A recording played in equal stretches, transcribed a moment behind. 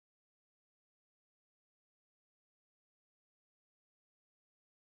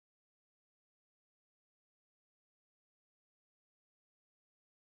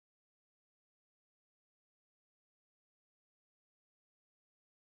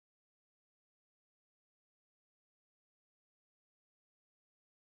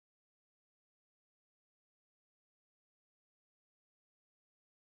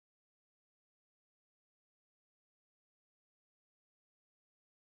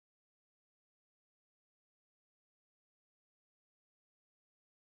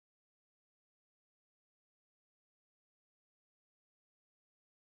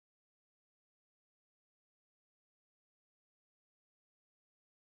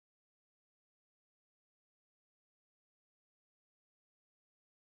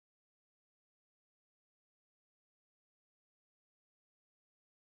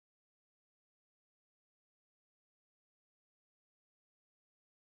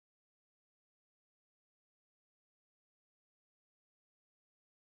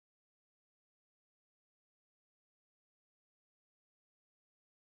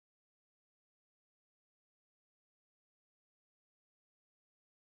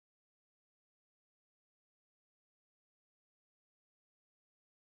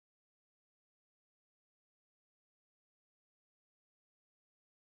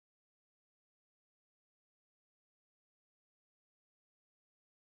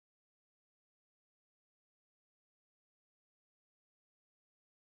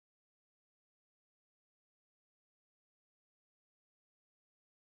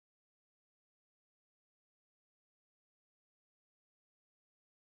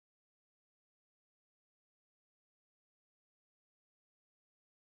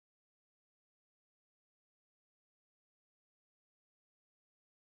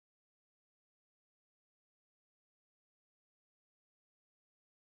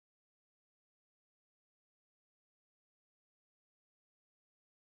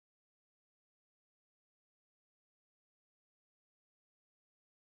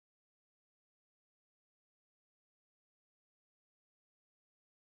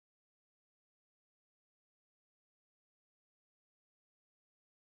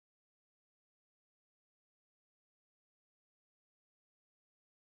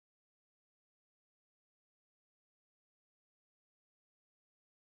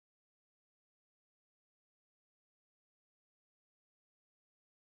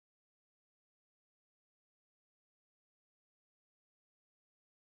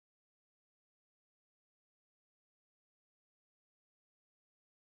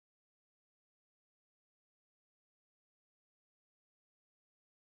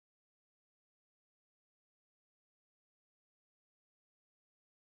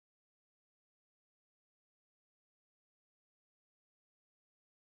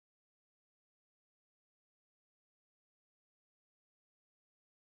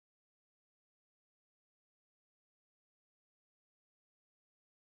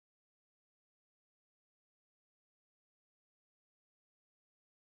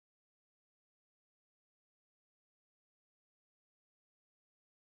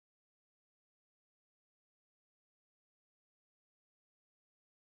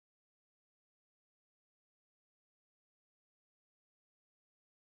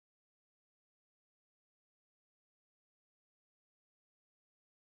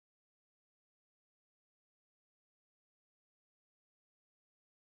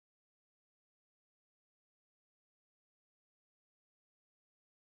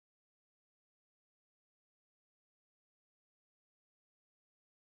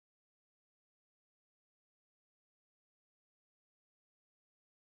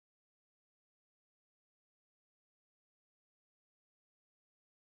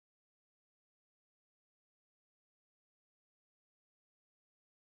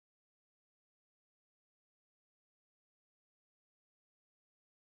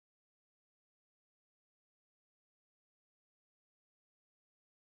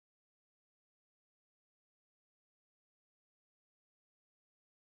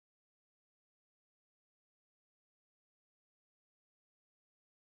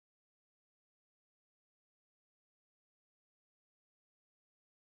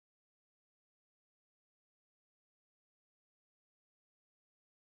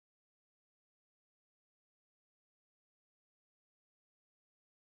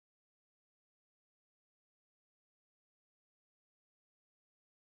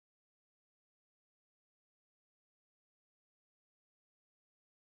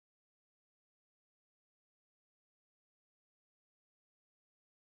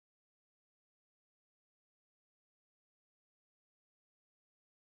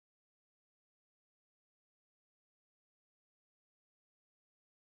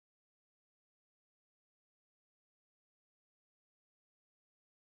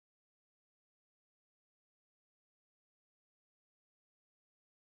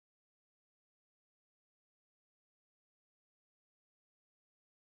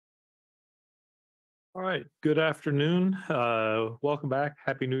All right, good afternoon. Welcome back.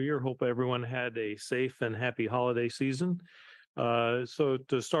 Happy New Year. Hope everyone had a safe and happy holiday season. So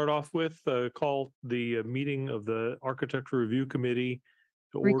to start off with, call the meeting of the Architecture Review Committee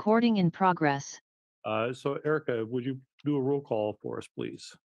to order. Recording in progress. So Erica, would you do a roll call for us,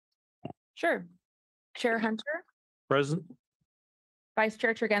 please? Sure. Chair Hunter, Present. Vice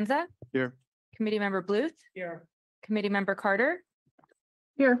Chair Tregenza, Here. Committee Member Bluth, Here. Committee Member Carter,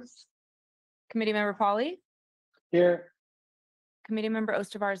 Here. Committee Member Polly, Here. Committee Member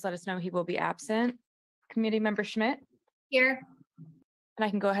Ostervars let us know he will be absent. Committee Member Schmidt. Here. And I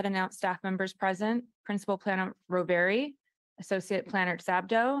can go ahead and announce staff members present. Principal Planner Roveri, Associate Planner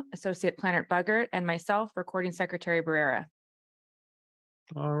Sabdo, Associate Planner Buggert, and myself, Recording Secretary Barrera.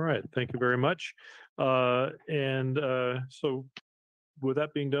 All right, thank you very much. So with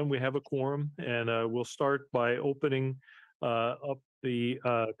that being done, we have a quorum, and we'll start by opening up the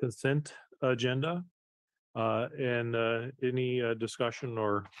consent agenda. Any discussion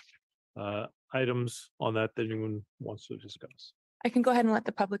or items on that anyone wants to discuss? I can go ahead and let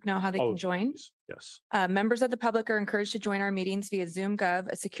the public know how they can join. Yes. Members of the public are encouraged to join our meetings via Zoom Gov,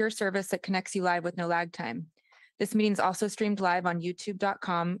 a secure service that connects you live with no lag time. This meeting is also streamed live on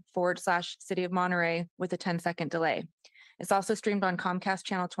youtube.com/City of Monterey with a 10-second delay. It's also streamed on Comcast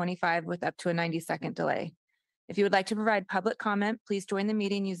Channel 25 with up to a 90-second delay. If you would like to provide public comment, please join the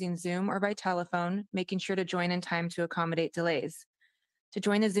meeting using Zoom or by telephone, making sure to join in time to accommodate delays. To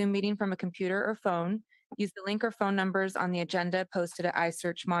join the Zoom meeting from a computer or phone, use the link or phone numbers on the agenda posted at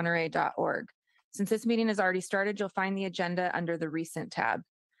isearchmonterey.org. Since this meeting has already started, you'll find the agenda under the Recent tab.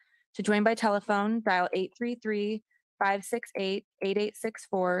 To join by telephone, dial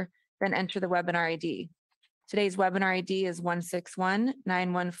 833-568-8864, then enter the webinar ID. Today's webinar ID is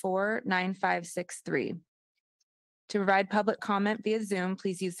 161-914-9563. To provide public comment via Zoom,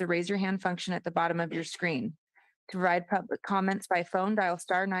 please use the raise your hand function at the bottom of your screen. To provide public comments by phone, dial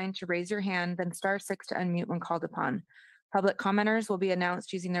 *9 to raise your hand, then *6 to unmute when called upon. Public commenters will be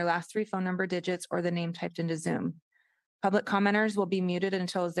announced using their last 3 phone number digits or the name typed into Zoom. Public commenters will be muted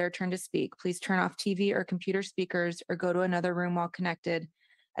until it's their turn to speak. Please turn off TV or computer speakers or go to another room while connected,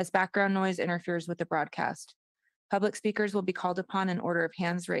 as background noise interferes with the broadcast. Public speakers will be called upon in order of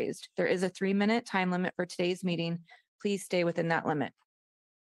hands raised. There is a 3-minute time limit for today's meeting. Please stay within that limit.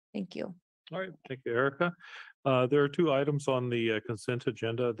 Thank you. All right, thank you, Erica. There are 2 items on the consent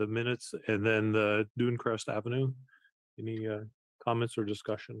agenda, the minutes and then the Dunecrest Avenue. Any comments or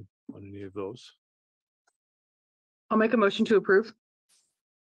discussion on any of those? I'll make a motion to approve.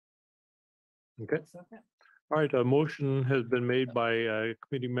 Okay. All right, a motion has been made by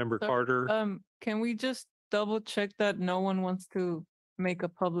Committee Member Carter. Can we just double check that no one wants to make a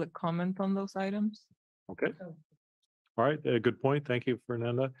public comment on those items? Okay. All right, good point. Thank you,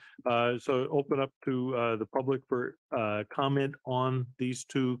 Fernanda. So open up to the public for comment on these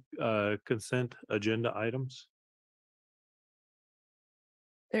 2 consent agenda items.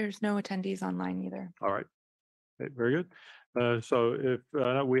 There's no attendees online either. All right, okay, very good. So if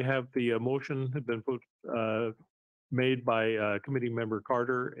we have the motion had been put made by Committee Member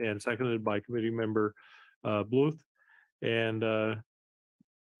Carter and seconded by Committee Member Bluth, and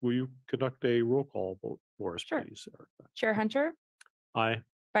will you conduct a roll call vote for us, Sure. please? Chair Hunter, Aye.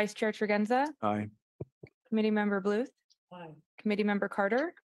 Vice Chair Tregenza, Aye. Committee Member Bluth, Aye. Committee Member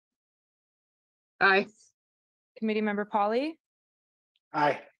Carter, Aye. Committee Member Polly,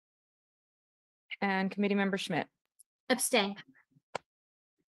 Aye. and Committee Member Schmidt. Abstain.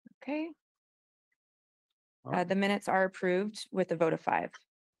 Okay. All right. The minutes are approved with a vote of 5.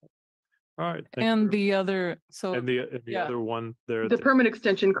 All right. thank And you. the other, so And the yeah. other one there. The permit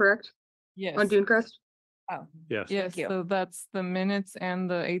extension, correct? yes, On Dunecrest? Oh, Yes. yes, you. so that's the minutes and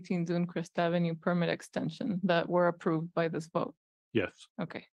the 18 Dunecrest Avenue permit extension that were approved by this vote. Yes.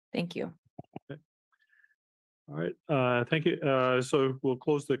 Okay. thank you. All right. Thank you. So we'll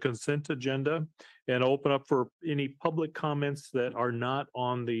close the consent agenda and open up for any public comments that are not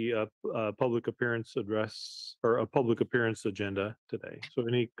on the public appearance address or a public appearance agenda today. So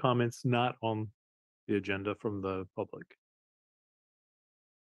any comments not on the agenda from the public?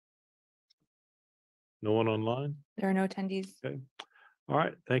 No one online? There are no attendees. Okay. All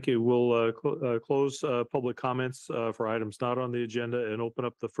right, thank you. We'll close public comments for items not on the agenda and open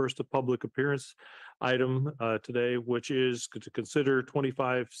up the first public appearance item today, which is to consider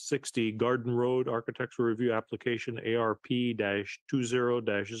 2560 Garden Road Architectural Review Application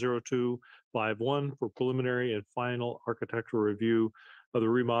ARP-20-0251 for preliminary and final architectural review of the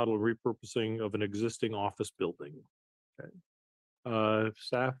remodel and repurposing of an existing office building. Okay.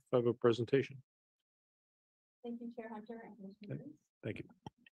 Staff have a presentation. Thank you, Chair Hunter and Commissioners. Thank you.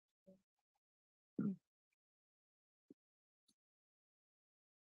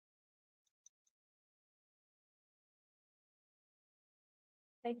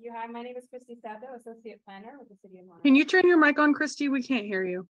 Thank you. Hi, my name is Christy Sabo, Associate Planner with the City of Monterey. Can you turn your mic on, Christy? We can't hear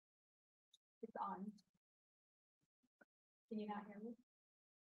you. It's on. Can you not hear me?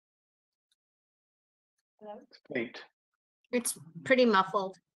 Hello? Wait. It's pretty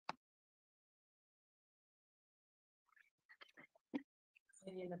muffled.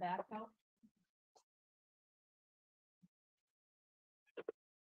 Maybe in the back help?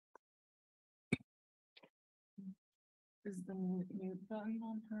 Is the mute button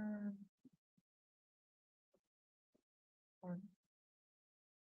on her? Or-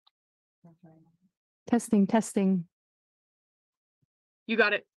 Okay. Testing, testing. You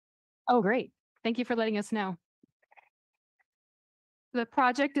got it. Oh, great. Thank you for letting us know. The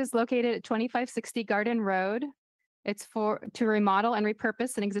project is located at 2560 Garden Road. It's to remodel and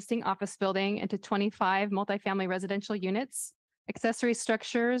repurpose an existing office building into 25 multifamily residential units, accessory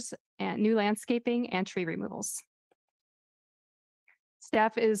structures, and new landscaping and tree removals.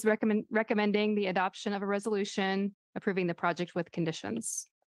 Staff is recommending the adoption of a resolution approving the project with conditions.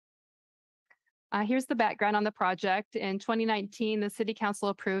 Here's the background on the project. In 2019, the City Council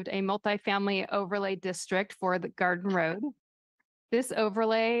approved a multifamily overlay district for the Garden Road. This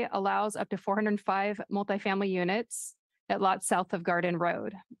overlay allows up to 405 multifamily units at lots south of Garden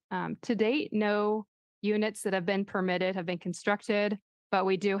Road. To date, no units that have been permitted have been constructed, but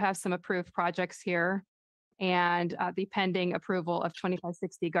we do have some approved projects here and the pending approval of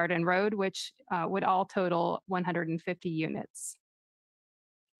 2560 Garden Road, which would all total 150 units.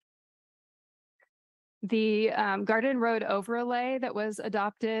 The Garden Road overlay that was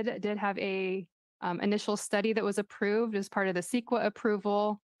adopted did have a initial study that was approved as part of the CEQA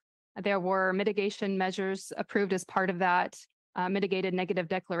approval. There were mitigation measures approved as part of that mitigated negative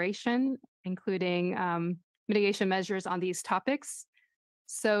declaration, including mitigation measures on these topics.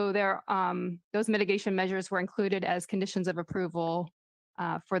 So those mitigation measures were included as conditions of approval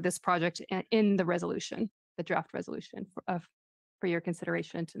for this project in the resolution, the draft resolution for your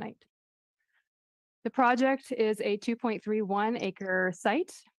consideration tonight. The project is a 2.31 acre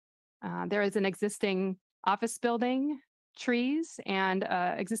site. There is an existing office building, trees, and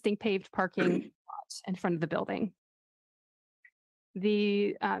existing paved parking lot in front of the building.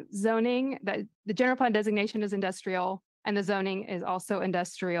 The zoning, the general plan designation is industrial, and the zoning is also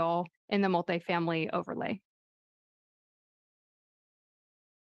industrial in the multifamily overlay.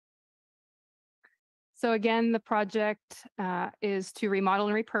 So again, the project is to remodel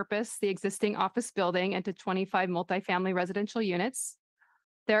and repurpose the existing office building into 25 multifamily residential units.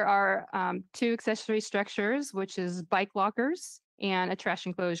 There are 2 accessory structures, which is bike lockers and a trash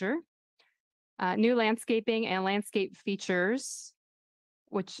enclosure. New landscaping and landscape features,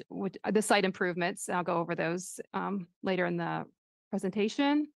 which the site improvements, I'll go over those later in the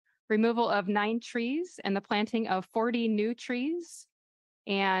presentation. Removal of 9 trees and the planting of 40 new trees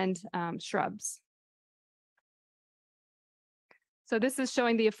and shrubs. So this is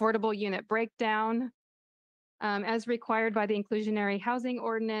showing the affordable unit breakdown. As required by the inclusionary housing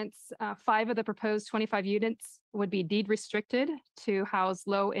ordinance, 5 of the proposed 25 units would be deed restricted to house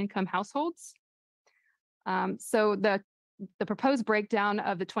low-income households. So the proposed breakdown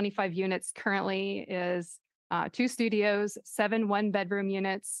of the 25 units currently is 2 studios, 7 one-bedroom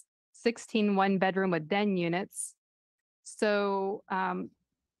units, 16 one-bedroom with den units. So the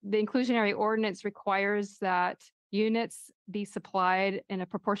inclusionary ordinance requires that units be supplied in a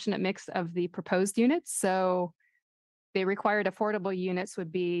proportionate mix of the proposed units. So the required affordable units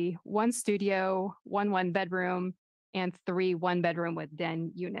would be 1 studio, 1 one-bedroom, and 3 one-bedroom with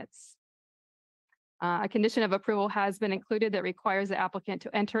den units. A condition of approval has been included that requires the applicant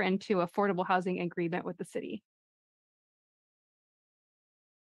to enter into affordable housing agreement with the city.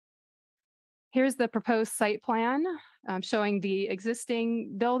 Here's the proposed site plan showing the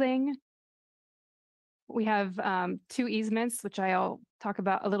existing building. We have 2 easements, which I'll talk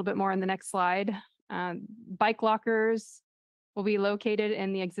about a little bit more in the next slide. Bike lockers will be located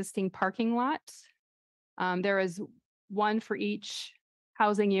in the existing parking lot. There is 1 for each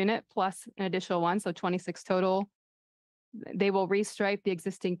housing unit plus an additional 1, so 26 total. They will restripe the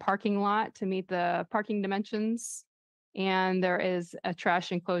existing parking lot to meet the parking dimensions. And there is a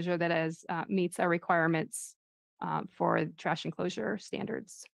trash enclosure that meets our requirements for trash enclosure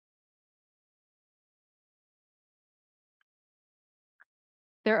standards.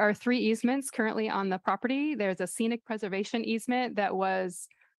 There are 3 easements currently on the property. There's a scenic preservation easement that was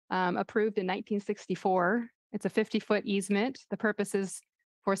approved in 1964. It's a 50-foot easement. The purpose is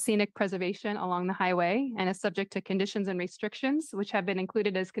for scenic preservation along the highway and is subject to conditions and restrictions, which have been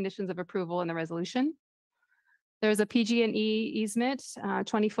included as conditions of approval in the resolution. There's a PG&E easement,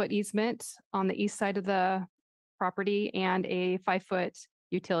 20-foot easement on the east side of the property and a 5-foot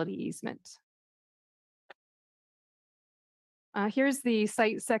utility easement. Here's the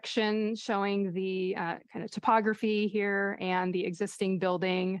site section showing the kind of topography here and the existing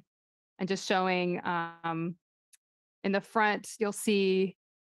building, and just showing in the front, you'll see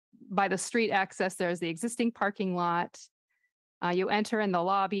by the street access, there's the existing parking lot. You enter in the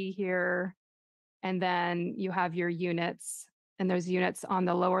lobby here, and then you have your units, and there's units on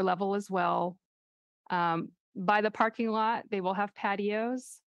the lower level as well. By the parking lot, they will have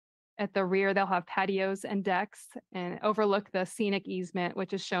patios. At the rear, they'll have patios and decks and overlook the scenic easement,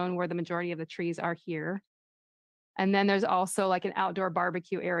 which is shown where the majority of the trees are here. And then there's also like an outdoor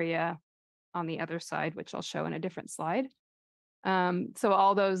barbecue area on the other side, which I'll show in a different slide. So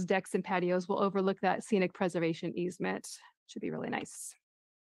all those decks and patios will overlook that scenic preservation easement. Should be really nice.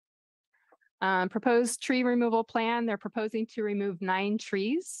 Proposed tree removal plan, they're proposing to remove 9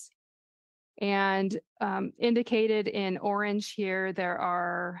 trees. And indicated in orange here, there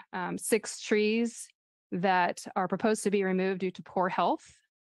are 6 trees that are proposed to be removed due to poor health.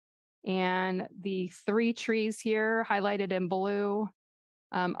 And the 3 trees here highlighted in blue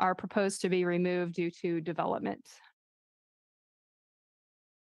are proposed to be removed due to development.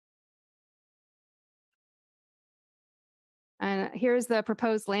 And here's the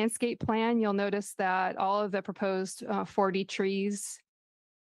proposed landscape plan. You'll notice that all of the proposed 40 trees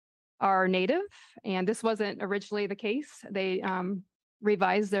are native, and this wasn't originally the case. They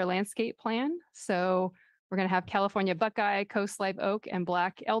revised their landscape plan. So we're going to have California buckeye, coast live oak, and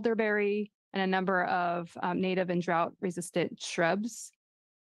black elderberry, and a number of native and drought-resistant shrubs.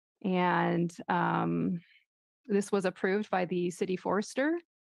 And this was approved by the city forester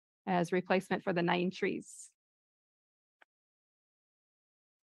as replacement for the 9 trees.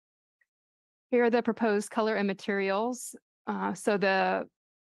 Here are the proposed color and materials. So the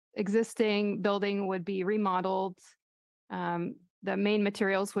existing building would be remodeled. The main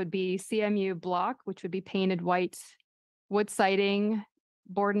materials would be CMU block, which would be painted white, wood siding,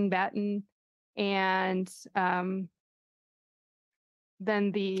 board and batten, and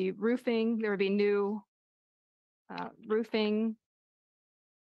then the roofing, there would be new roofing.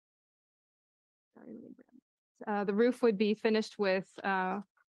 The roof would be finished with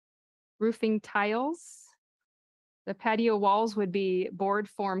roofing tiles. The patio walls would be board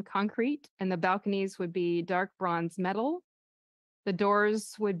form concrete, and the balconies would be dark bronze metal. The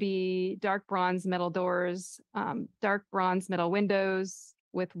doors would be dark bronze metal doors, dark bronze metal windows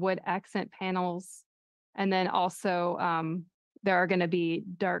with wood accent panels. And then also there are going to be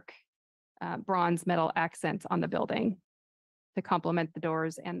dark bronze metal accents on the building to complement the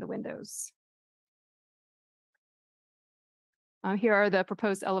doors and the windows. Here are the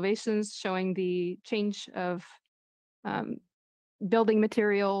proposed elevations showing the change of building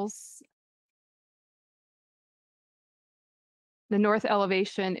materials. The north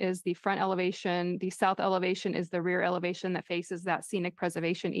elevation is the front elevation. The south elevation is the rear elevation that faces that scenic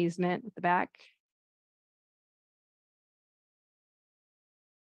preservation easement at the back.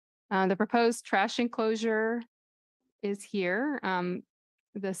 The proposed trash enclosure is here. The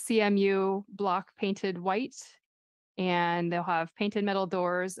CMU block painted white, and they'll have painted metal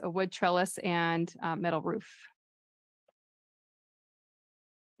doors, a wood trellis, and metal roof.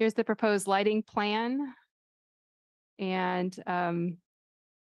 Here's the proposed lighting plan. And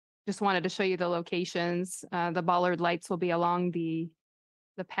just wanted to show you the locations. The bollard lights will be along the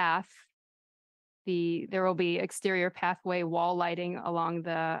path. There will be exterior pathway wall lighting along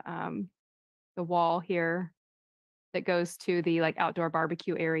the wall here that goes to the like outdoor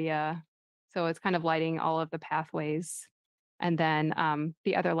barbecue area. So it's kind of lighting all of the pathways. And then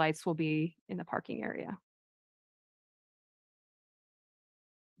the other lights will be in the parking area.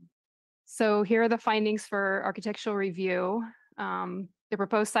 So here are the findings for architectural review. The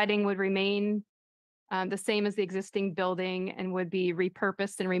proposed siding would remain the same as the existing building and would be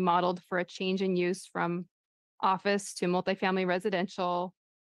repurposed and remodeled for a change in use from office to multifamily residential.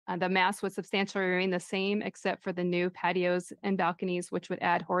 The mass would substantially remain the same except for the new patios and balconies, which would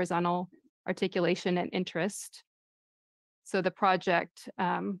add horizontal articulation and interest. So the project,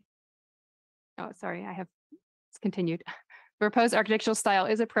 oh, sorry, it's continued. The proposed architectural style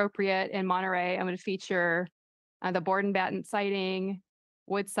is appropriate in Monterey. I'm going to feature the board and batten siding,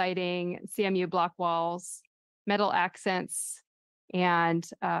 wood siding, CMU block walls, metal accents, and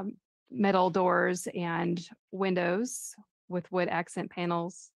metal doors and windows with wood accent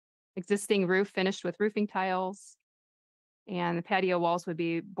panels. Existing roof finished with roofing tiles, and the patio walls would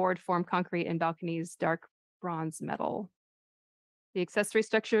be board form concrete and balconies dark bronze metal. The accessory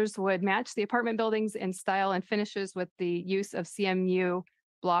structures would match the apartment buildings in style and finishes with the use of CMU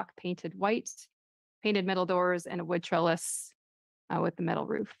block painted white, painted metal doors, and a wood trellis. with the metal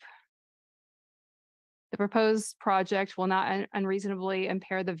roof. The proposed project will not unreasonably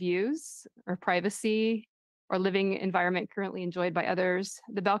impair the views or privacy or living environment currently enjoyed by others.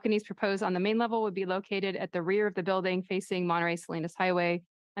 The balconies proposed on the main level would be located at the rear of the building facing Monterey Salinas Highway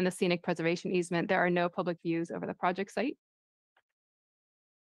and the scenic preservation easement. There are no public views over the project site.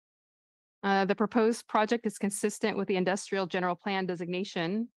 The proposed project is consistent with the industrial general plan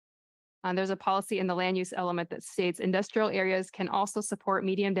designation. There's a policy in the land use element that states industrial areas can also support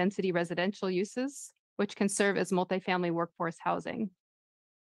medium density residential uses, which can serve as multifamily workforce housing.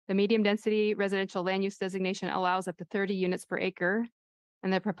 The medium density residential land use designation allows up to 30 units per acre,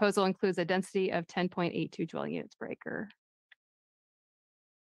 and the proposal includes a density of 10.82 dwelling units per acre.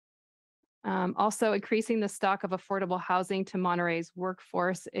 Also, increasing the stock of affordable housing to Monterey's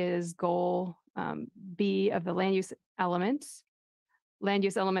workforce is goal B of the land use element. Land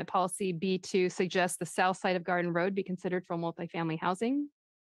use element policy B2 suggests the south side of Garden Road be considered for multifamily housing.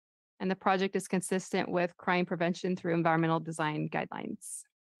 And the project is consistent with crime prevention through environmental design guidelines.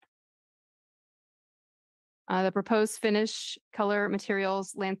 The proposed finish, color,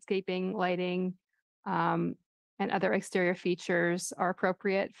 materials, landscaping, lighting, and other exterior features are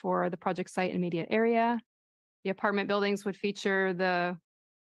appropriate for the project site and immediate area. The apartment buildings would feature the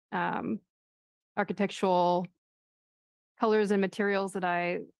architectural colors and materials that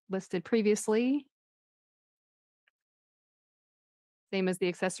I listed previously. Same as the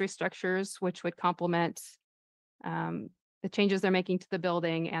accessory structures, which would complement the changes they're making to the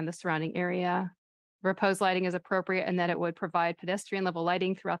building and the surrounding area. Proposed lighting is appropriate in that it would provide pedestrian level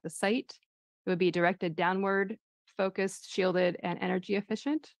lighting throughout the site. It would be directed downward, focused, shielded, and energy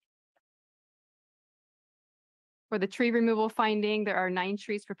efficient. For the tree removal finding, there are 9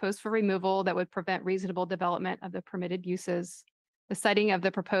 trees proposed for removal that would prevent reasonable development of the permitted uses. The siting of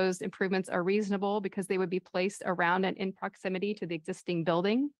the proposed improvements are reasonable because they would be placed around and in proximity to the existing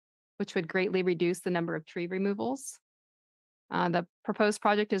building, which would greatly reduce the number of tree removals. The proposed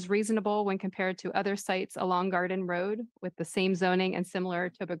project is reasonable when compared to other sites along Garden Road with the same zoning and similar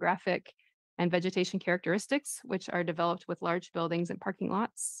topographic and vegetation characteristics, which are developed with large buildings and parking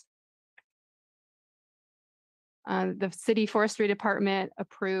lots. The city forestry department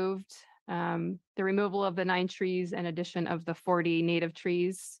approved the removal of the 9 trees and addition of the 40 native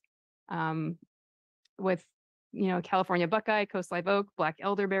trees with, California buckeye, coast live oak, black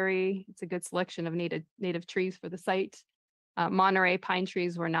elderberry. It's a good selection of native trees for the site. Monterey pine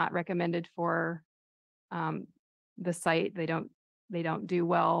trees were not recommended for the site. They don't do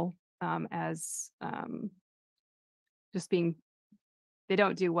well as just being. They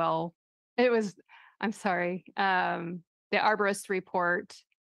don't do well. I'm sorry. The arborist report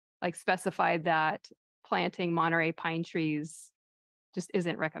specified that planting Monterey pine trees just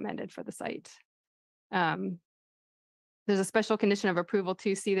isn't recommended for the site. There's a special condition of approval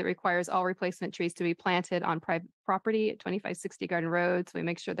 2C that requires all replacement trees to be planted on private property at 2560 Garden Road. So we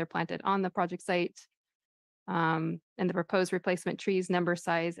make sure they're planted on the project site. And the proposed replacement trees, number,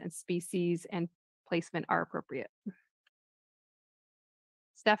 size, and species and placement are appropriate.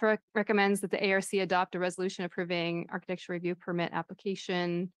 Staff recommends that the ARC adopt a resolution approving architecture review permit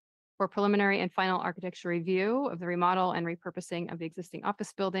application for preliminary and final architecture review of the remodel and repurposing of the existing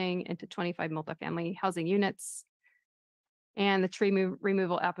office building into 25 multifamily housing units, and the tree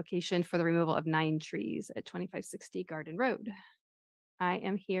removal application for the removal of 9 trees at 2560 Garden Road. I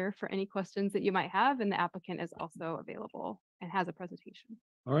am here for any questions that you might have, and the applicant is also available and has a presentation.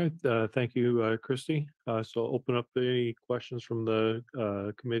 All right, thank you, Christy. So I'll open up any questions from the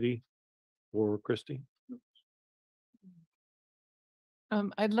committee for Christy.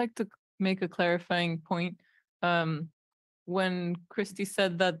 I'd like to make a clarifying point. When Christy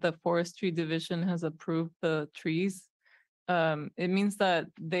said that the forestry division has approved the trees, it means that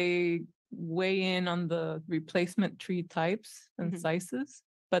they weigh in on the replacement tree types and sizes,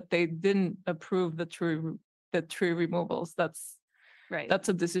 but they didn't approve the tree removals. That's Right. That's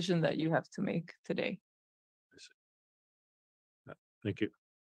a decision that you have to make today. Thank you.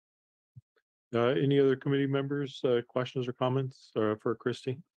 Any other committee members, questions or comments for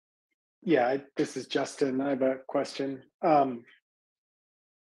Christy? Yeah, this is Justin. I have a question.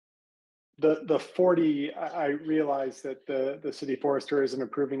 The 40, I realize that the city forester isn't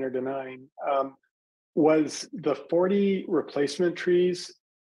approving or denying. Was the 40 replacement trees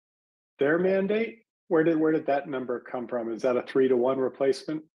their mandate? Where did that number come from? Is that a 3-to-1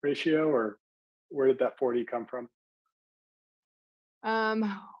 replacement ratio, or where did that 40 come from?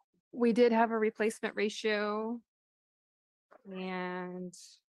 We did have a replacement ratio, and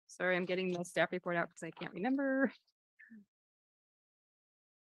sorry, I'm getting the staff report out because I can't remember.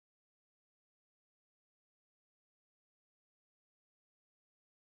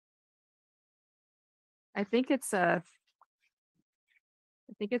 I think it's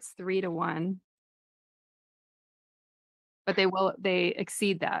 3-1. But they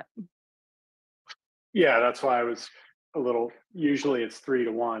exceed that. Yeah, that's why I was a little, usually it's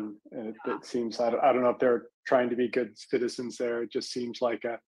 3-1. And it seems, I don't know if they're trying to be good citizens there. It just seems like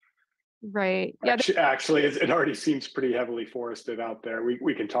Right. Yeah. actually, it already seems pretty heavily forested out there.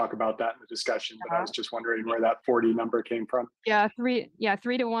 We can talk about that in the discussion, but I was just wondering where that 40 number came from. Yeah,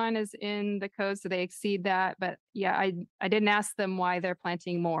 3-1 is in the code, so they exceed that. But yeah, I didn't ask them why they're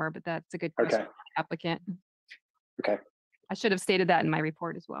planting more, but that's a good question, Okay. for the applicant. Okay. I should have stated that in my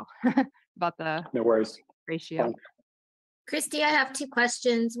report as well about the No worries. ratio. Fine. Christy, I have two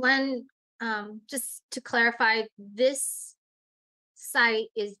questions. One, just to clarify, this site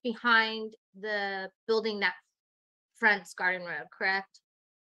is behind the building that fronts Garden Road, correct?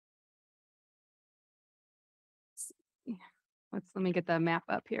 Let me get the map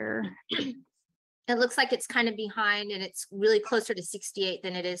up here. It looks like it's kind of behind and it's really closer to 68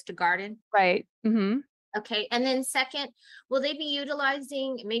 than it is to Garden. Right. Mm-hmm. Okay, and then second, will they be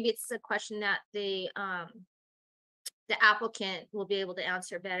utilizing, maybe it's a question that the applicant will be able to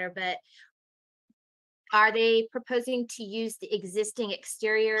answer better, but are they proposing to use the existing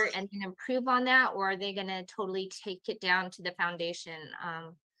exterior and then improve on that, or are they gonna totally take it down to the foundation?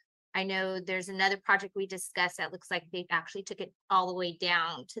 I know there's another project we discussed that looks like they actually took it all the way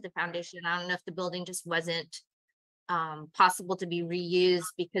down to the foundation. I don't know if the building just wasn't possible to be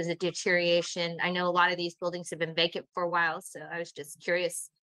reused because of deterioration. I know a lot of these buildings have been vacant for a while, so I was just curious.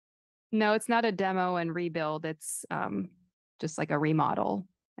 No, it's not a demo and rebuild. It's just like a remodel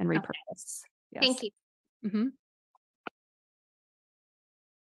and Okay. repurpose. Yes. Thank you. Mm-hmm.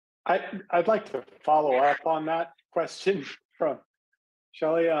 I'd like to follow up on that question from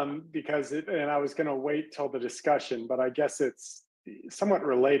Shelley, because and I was going to wait till the discussion, but I guess it's somewhat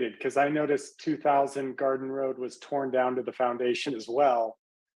related because I noticed 2000 Garden Road was torn down to the foundation as well.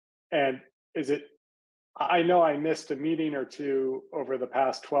 And I know I missed a meeting or two over the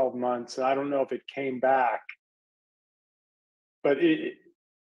past 12 months. I don't know if it came back, but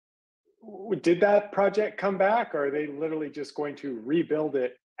did that project come back, or are they literally just going to rebuild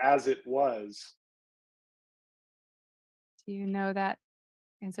it as it was? Do you know that?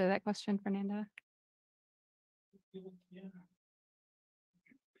 Answer that question, Fernanda.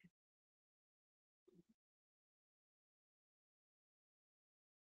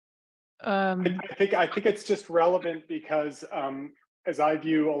 I think it's just relevant because as I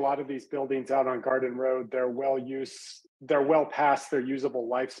view a lot of these buildings out on Garden Road, they're well past their usable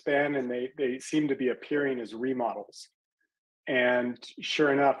lifespan, and they seem to be appearing as remodels. And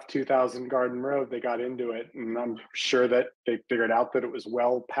sure enough, 2000 Garden Road, they got into it, and I'm sure that they figured out that it was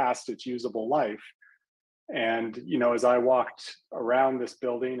well past its usable life. And as I walked around this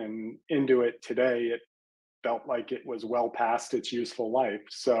building and into it today, it felt like it was well past its useful life.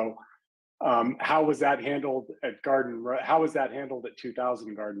 So how was that handled at Garden Road? How was that handled at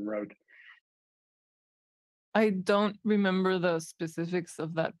 2000 Garden Road? I don't remember the specifics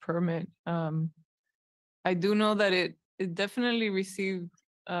of that permit. I do know that it definitely received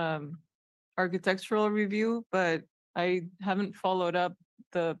architectural review, but I haven't followed up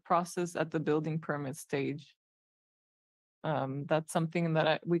the process at the building permit stage. That's something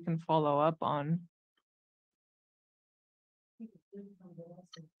that we can follow up on.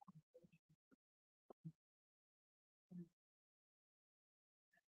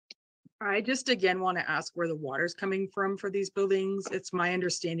 I just again want to ask where the water's coming from for these buildings. It's my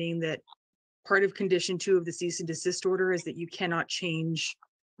understanding that part of condition 2 of the cease and desist order is that you cannot change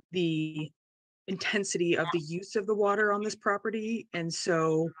the intensity of the use of the water on this property. And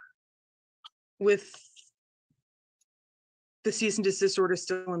so with the cease and desist order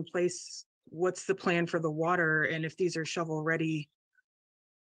still in place, what's the plan for the water? And if these are shovel ready,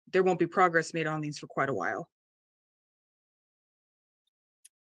 there won't be progress made on these for quite a while.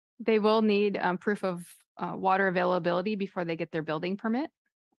 They will need proof of water availability before they get their building permit.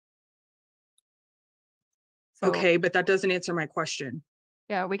 So, Okay, but that doesn't answer my question.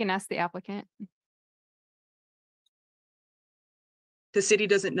 yeah, we can ask the applicant. The city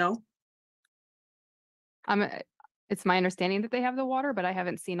doesn't know? It's my understanding that they have the water, but I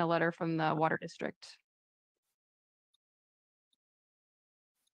haven't seen a letter from the water district.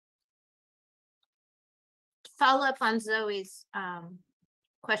 Follow up on Zoe's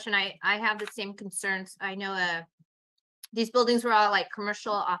question. I have the same concerns. I know these buildings were all like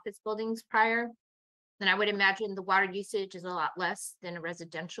commercial office buildings prior. Then I would imagine the water usage is a lot less than a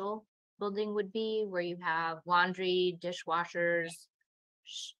residential building would be, where you have laundry, dishwashers,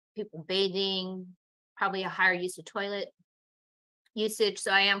 people bathing, probably a higher use of toilet usage. So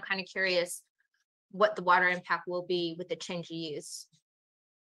I am kind of curious what the water impact will be with the change of use.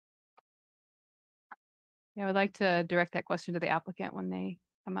 Yeah, I would like to direct that question to the applicant when they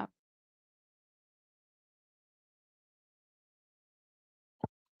come up.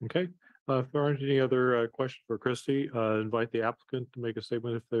 Okay, if there aren't any other questions for Christie, invite the applicant to make a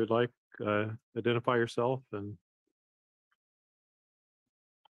statement if they would like. Identify yourself and.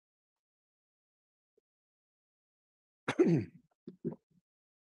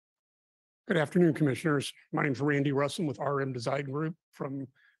 Good afternoon, Commissioners. My name is Randy Russell with RM Design Group from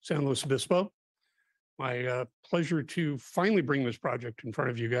San Luis Obispo. My pleasure to finally bring this project in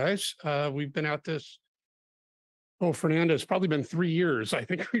front of you guys. We've been at this, Fernanda, it's probably been 3 years. I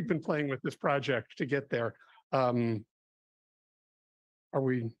think we've been playing with this project to get there. Are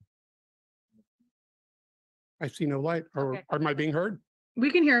we? I see no light. Or Okay. am I being heard?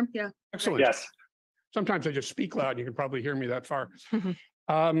 We can hear him, yeah. Excellent. Yes. Sometimes I just speak loud. You can probably hear me that far.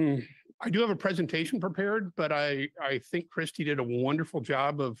 I do have a presentation prepared, but I think Christie did a wonderful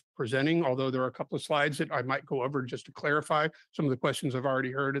job of presenting, although there are a couple of slides that I might go over just to clarify some of the questions I've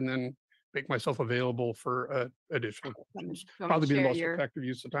already heard and then make myself available for additional questions. You want me to Probably be the share most your- effective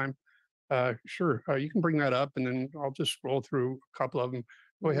use of time. Sure, you can bring that up and then I'll just scroll through a couple of them.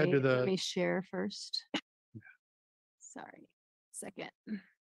 Go ahead to Let the, me share first. Sorry, second.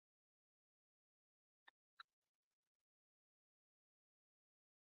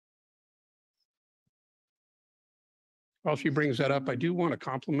 while she brings that up, I do want to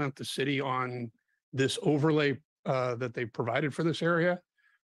compliment the city on this overlay that they provided for this area.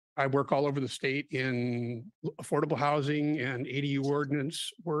 I work all over the state in affordable housing and ADU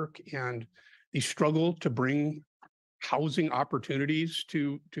ordinance work, and the struggle to bring housing opportunities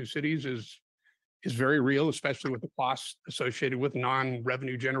to cities is very real, especially with the costs associated with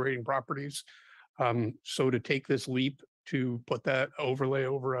non-revenue generating properties. So to take this leap to put that overlay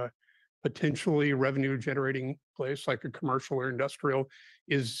over a potentially revenue generating place like a commercial or industrial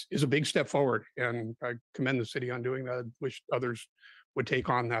is a big step forward. And I commend the city on doing that. Wish others would take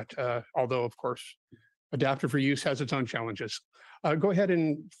on that. Although of course, adaptive reuse has its own challenges. Go ahead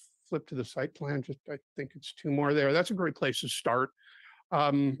and flip to the site plan. Just, I think it's 2 more there. That's a great place to start.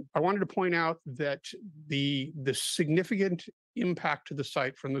 I wanted to point out that the significant impact to the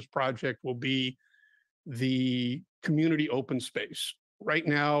site from this project will be the community open space. Right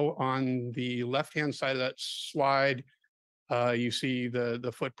now, on the left-hand side of that slide, you see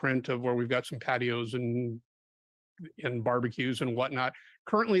the footprint of where we've got some patios and barbecues and whatnot.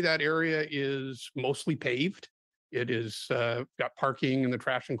 Currently, that area is mostly paved. It is got parking and the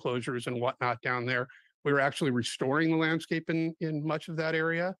trash enclosures and whatnot down there. We were actually restoring the landscape in much of that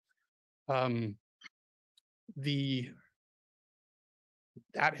area.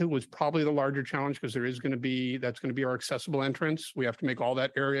 That was probably the larger challenge because there is going to be, that's going to be our accessible entrance. We have to make all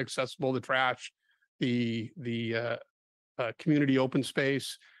that area accessible, the trash, the community open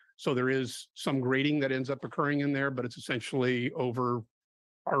space. So there is some grading that ends up occurring in there, but it's essentially over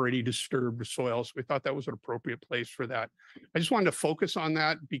already disturbed soil. So we thought that was an appropriate place for that. I just wanted to focus on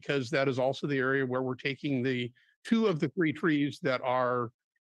that because that is also the area where we're taking the 2 of the 3 trees that are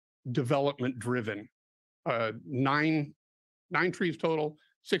development driven. 9 trees total,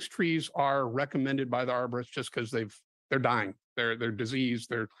 6 trees are recommended by the arborist just because they're dying. They're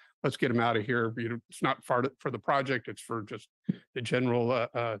diseased. Let's get them out of here. It's not for the project. It's for just the general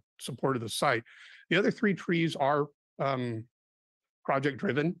support of the site. The other 3 trees are project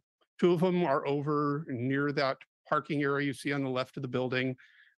driven. 2 of them are over near that parking area you see on the left of the building.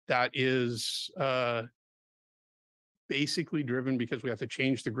 That is basically driven because we have to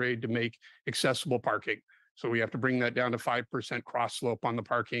change the grade to make accessible parking. So we have to bring that down to 5% cross slope on the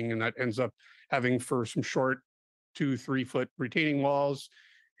parking, and that ends up having for some short 2-3 foot retaining walls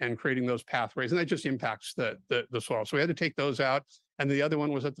and creating those pathways. And that just impacts the soil. So we had to take those out. And the other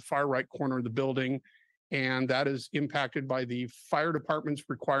one was at the far right corner of the building. And that is impacted by the fire department's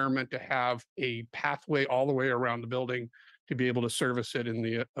requirement to have a pathway all the way around the building to be able to service it in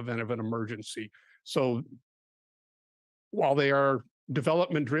the event of an emergency. So while they are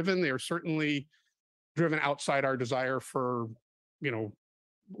development driven, they are certainly driven outside our desire for,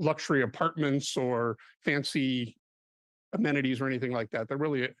 luxury apartments or fancy amenities or anything like that. They're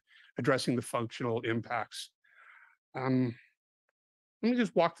really addressing the functional impacts. Let me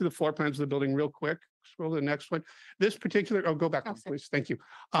just walk through the floor plans of the building real quick. Scroll to the next one. This particular, go back, please. Thank you.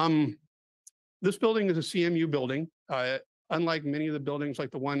 This building is a CMU building. Unlike many of the buildings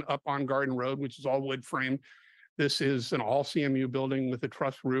like the one up on Garden Road, which is all wood framed, this is an all CMU building with a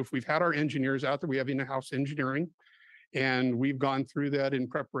truss roof. We've had our engineers out there. We have in-house engineering, and we've gone through that in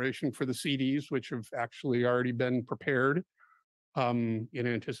preparation for the CDs, which have actually already been prepared. in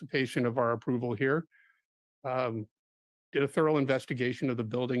anticipation of our approval here. Did a thorough investigation of the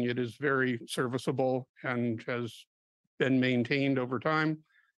building. It is very serviceable and has been maintained over time.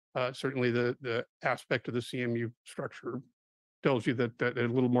 Certainly the aspect of the CMU structure tells you that a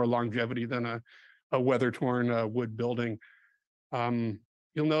little more longevity than a weather-torn wood building.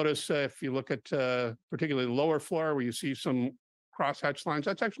 You'll notice if you look at particularly the lower floor where you see some crosshatch lines,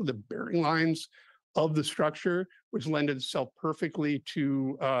 that's actually the bearing lines of the structure, which lend itself perfectly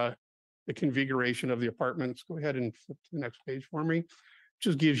to the configuration of the apartments. Go ahead and flip to the next page for me.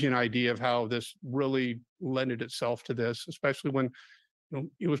 Just gives you an idea of how this really lended itself to this, especially when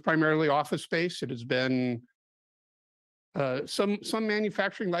it was primarily office space. It has been some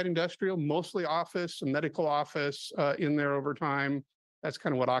manufacturing, light industrial, mostly office and medical office in there over time. That's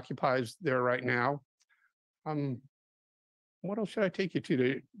kind of what occupies there right now. What else should I take you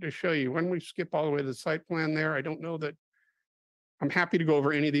to show you? When we skip all the way to the site plan there, I don't know that I'm happy to go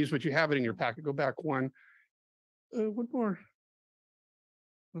over any of these, but you have it in your packet. Go back one. One more.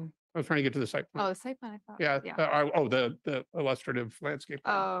 I was trying to get to the site Oh, plan. the site plan, I thought. Yeah. Yeah. The illustrative landscape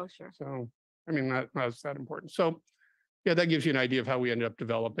plan. Oh, sure. So, I mean, that's that important. So, yeah, that gives you an idea of how we ended up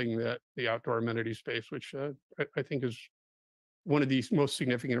developing the outdoor amenity space, which I think is one of these most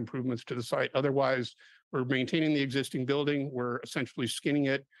significant improvements to the site. Otherwise, we're maintaining the existing building. We're essentially skinning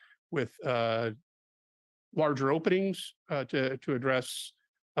it with larger openings to address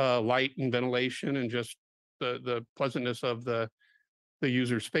light and ventilation and just the pleasantness of the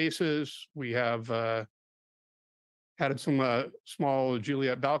user spaces. We have added some small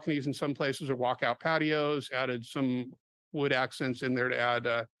Juliet balconies in some places or walkout patios, added some wood accents in there to add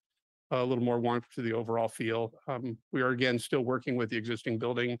a little more warmth to the overall feel. We are again still working with the existing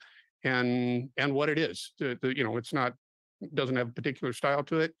building and what it is. It's not, doesn't have a particular style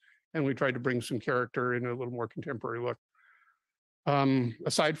to it, and we tried to bring some character in a little more contemporary look.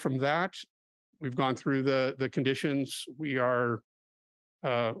 Aside from that, we've gone through the conditions. We are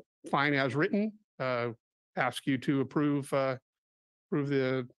fine as written. Ask you to approve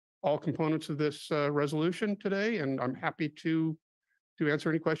all components of this resolution today, and I'm happy to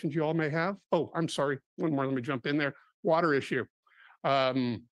answer any questions you all may have. Oh, I'm sorry. One more, let me jump in there. Water issue.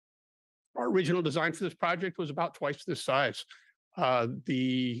 Our original design for this project was about twice this size.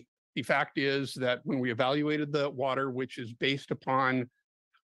 The fact is that when we evaluated the water, which is based upon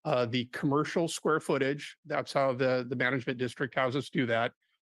the commercial square footage, that's how the management district has us do that.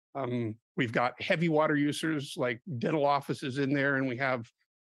 We've got heavy water users like dental offices in there, and we have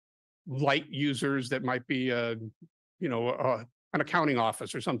light users that might be an accounting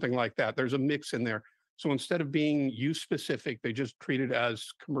office or something like that. There's a mix in there. So instead of being use specific, they just treat it as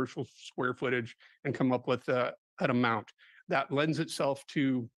commercial square footage and come up with an amount that lends itself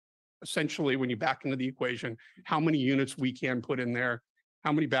to essentially, when you back into the equation, how many units we can put in there,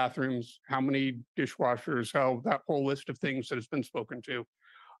 how many bathrooms, how many dishwashers, how that whole list of things that has been spoken to.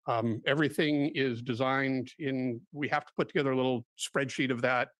 Everything is designed we have to put together a little spreadsheet of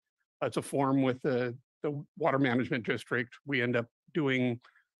that. It's a form with the water management district. We end up doing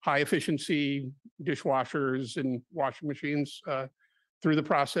high efficiency dishwashers and washing machines through the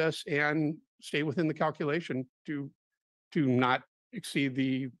process and stay within the calculation to not exceed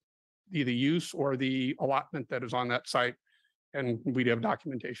the use or the allotment that is on that site. And we'd have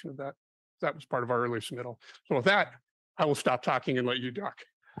documentation of that. That was part of our earlier submittal. So with that, I will stop talking and let you talk.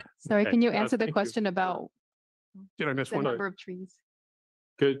 Sorry, Okay, can you thank answer the you. question about Did I miss the one? number of trees?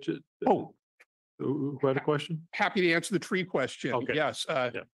 Good. Oh, Who had a question? happy to answer the tree question. Okay. Yes.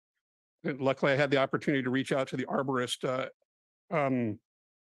 And luckily, I had the opportunity to reach out to the arborist. I've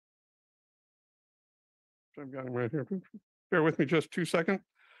got him right here. Bear with me just 2 seconds.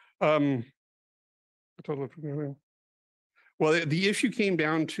 Well, the issue came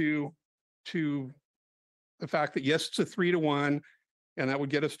down to the fact that yes, it's a 3-to-1, and that would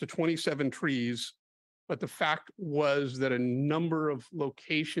get us to 27 trees. But the fact was that a number of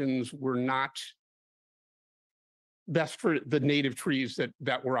locations were not best for the native trees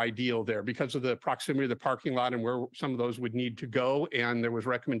that were ideal there because of the proximity of the parking lot and where some of those would need to go. And there was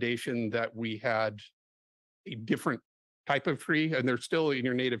recommendation that we had a different type of tree, and they're still in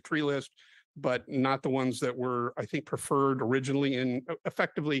your native tree list, but not the ones that were, I think, preferred originally in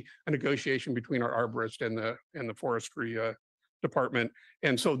effectively a negotiation between our arborist and the forestry department.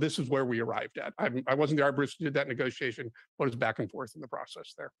 And so this is where we arrived at. I wasn't the arborist who did that negotiation, but it was back and forth in the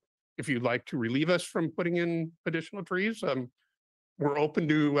process there. If you'd like to relieve us from putting in additional trees, we're open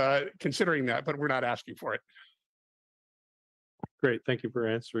to considering that, but we're not asking for it. Great. Thank you for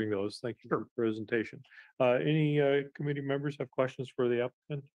answering those. Thank you for the presentation. Any committee members have questions for the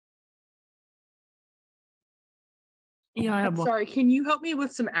applicant? Yeah, I have one. Sorry, can you help me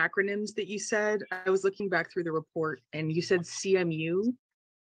with some acronyms that you said? I was looking back through the report and you said CMU.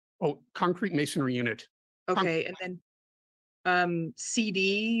 Oh, concrete masonry unit. Okay, and then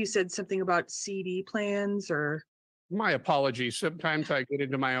CD, you said something about CD plans or, My apologies. Sometimes I get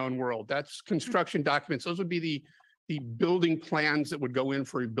into my own world. That's construction documents. Those would be the building plans that would go in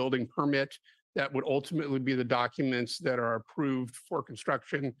for a building permit. That would ultimately be the documents that are approved for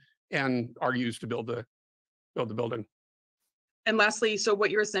construction and are used to build the building. and lastly, so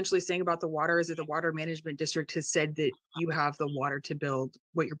what you're essentially saying about the water is that the water management district has said that you have the water to build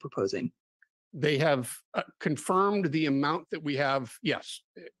what you're proposing. They have confirmed the amount that we have. Yes.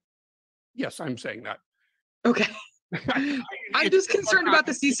 Yes, I'm saying that. Okay. I'm just concerned about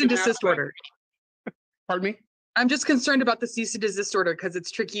the cease and desist order. Pardon me? I'm just concerned about the cease and desist order because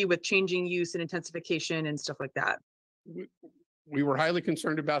it's tricky with changing use and intensification and stuff like that. We were highly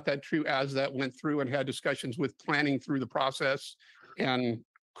concerned about that too, as that went through and had discussions with planning through the process. And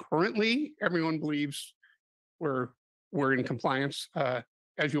currently, everyone believes we're in compliance.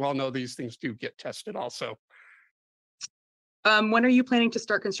 As you all know, these things do get tested also. When are you planning to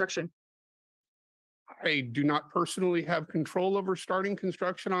start construction? I do not personally have control over starting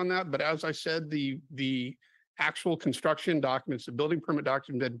construction on that, but as I said, the actual construction documents, the building permit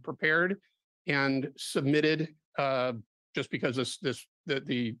document been prepared and submitted just because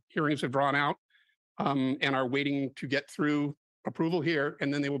the hearings have drawn out and are waiting to get through approval here,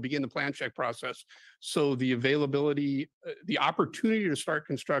 and then they will begin the plan check process. So the availability, the opportunity to start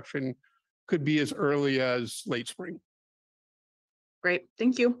construction could be as early as late spring. Great,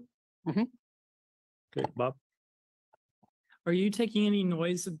 thank you. Okay, Bob? Are you taking any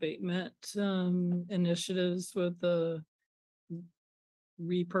noise abatement initiatives with the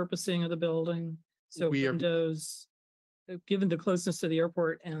repurposing of the building? So We are- windows, given the closeness to the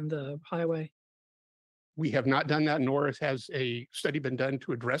airport and the highway? We have not done that, nor has a study been done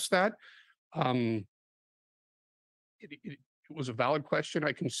to address that. It was a valid question.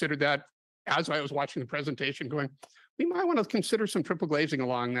 I considered that as I was watching the presentation going, we might want to consider some triple glazing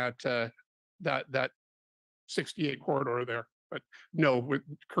along that 68 corridor there. But no,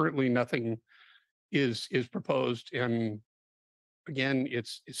 currently nothing is proposed. And again,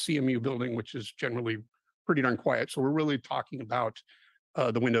 it's CMU building, which is generally pretty darn quiet. So we're really talking about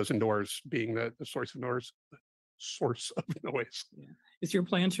the windows and doors being the source of noise. Is your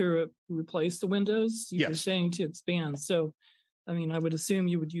plan to replace the windows? You're Yes. saying to expand. So, I mean, I would assume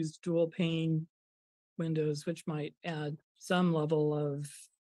you would use dual pane windows, which might add some level of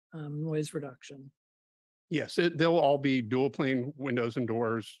noise reduction. Yes, they'll all be dual plane windows and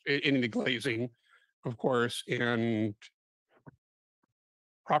doors, in the glazing, of course, and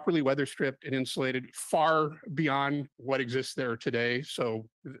properly weather stripped and insulated far beyond what exists there today. So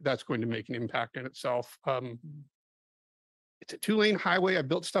that's going to make an impact in itself. It's a 2-lane highway. I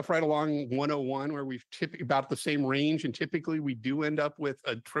built stuff right along 101 where we've typically about the same range, and typically we do end up with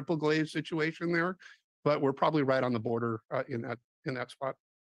a triple glaze situation there, but we're probably right on the border in that spot.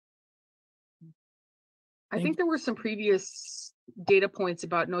 I think there were some previous data points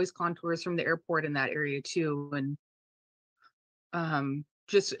about noise contours from the airport in that area too. And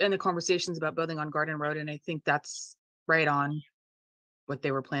just in the conversations about building on Garden Road. And I think that's right on what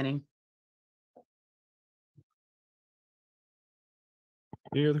they were planning.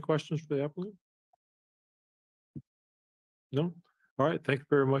 Any other questions for the applicant? No? All right, thank you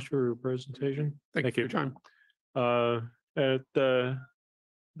very much for your presentation. Thank you for your time. At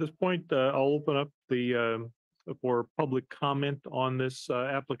this point, I'll open up the for public comment on this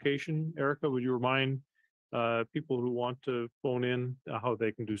application. Erica, would you remind people who want to phone in how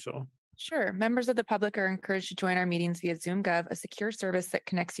they can do so? Sure. Members of the public are encouraged to join our meetings via Zoom Gov, a secure service that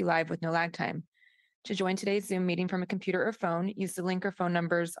connects you live with no lag time. To join today's Zoom meeting from a computer or phone, use the link or phone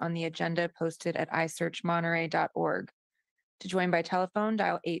numbers on the agenda posted at isearchmonterey.org. To join by telephone,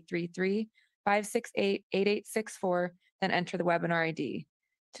 dial 833-568-8864, then enter the webinar ID.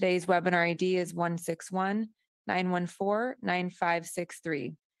 Today's webinar ID is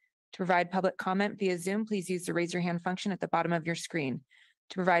 161-914-9563. To provide public comment via Zoom, please use the raise your hand function at the bottom of your screen.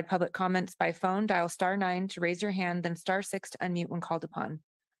 To provide public comments by phone, dial *9 to raise your hand, then *6 to unmute when called upon.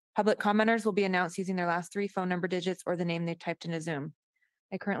 Public commenters will be announced using their last 3 phone number digits or the name they typed into Zoom.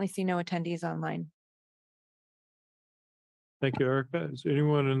 I currently see no attendees online. Thank you, Erica. Is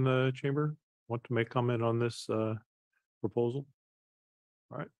anyone in the chamber want to make comment on this proposal?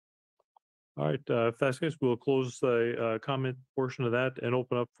 All right. All right, if that's the case, we'll close the comment portion of that and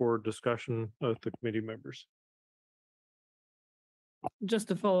open up for discussion of the committee members. Just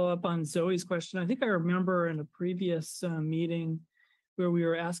to follow up on Zoe's question, I think I remember in a previous meeting where we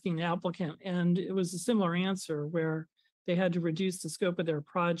were asking the applicant, and it was a similar answer where they had to reduce the scope of their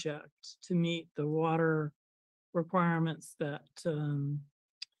project to meet the water requirements that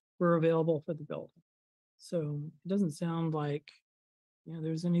were available for the building. So it doesn't sound like,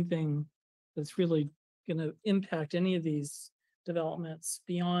 there's anything that's really going to impact any of these developments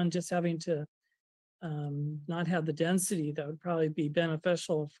beyond just having to not have the density that would probably be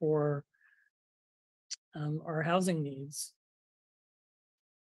beneficial for our housing needs.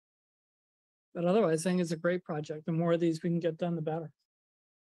 But otherwise, I think it's a great project. The more of these we can get done, the better.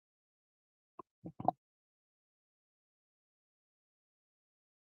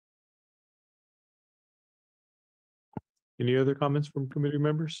 Any other comments from committee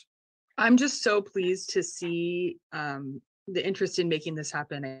members? I'm just so pleased to see the interest in making this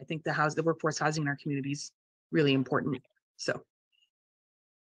happen. I think the workforce housing in our community is really important. So.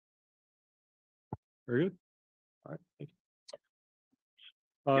 Very good. All right, thank you.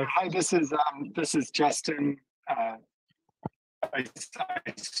 Hi, this is Justin. I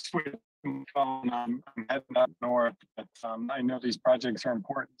switched my phone. I'm heading up north, but I know these projects are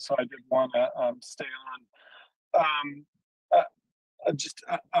important, so I did want to stay on. Just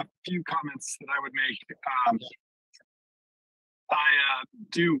a few comments that I would make. I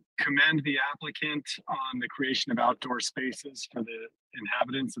do commend the applicant on the creation of outdoor spaces for the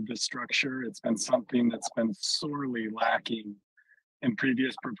inhabitants of this structure. It's been something that's been sorely lacking in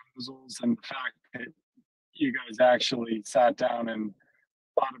previous proposals, and the fact that you guys actually sat down and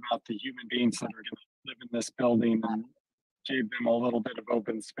thought about the human beings that are going to live in this building and gave them a little bit of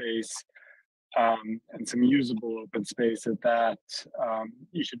open space and some usable open space at that.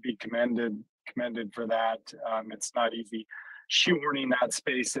 You should be commended for that. It's not easy shoehorning that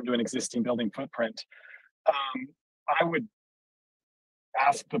space into an existing building footprint. I would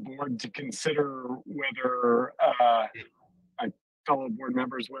ask the board to consider whether my fellow board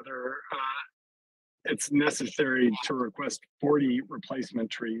members, whether it's necessary to request 40 replacement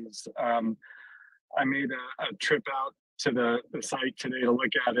trees. I made a trip out to the site today to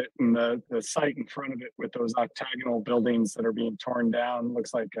look at it, and the site in front of it with those octagonal buildings that are being torn down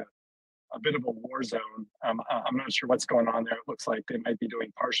looks like a bit of a war zone. I'm not sure what's going on there. It looks like they might be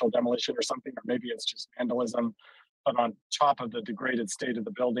doing partial demolition or something, or maybe it's just vandalism. But on top of the degraded state of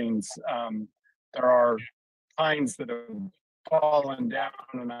the buildings, there are pines that have fallen down,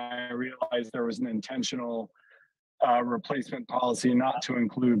 and I realized there was an intentional replacement policy not to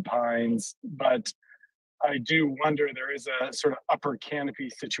include pines, but I do wonder, there is a sort of upper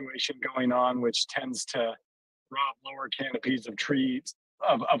canopy situation going on, which tends to rob lower canopies of trees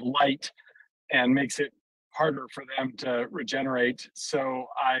of light and makes it harder for them to regenerate. So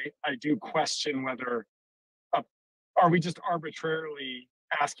I do question whether, are we just arbitrarily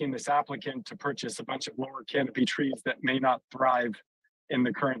asking this applicant to purchase a bunch of lower canopy trees that may not thrive in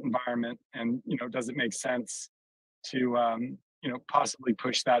the current environment? And, does it make sense to, possibly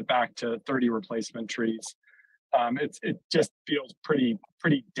push that back to 30 replacement trees? It just feels pretty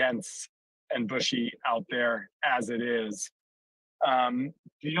dense and bushy out there as it is.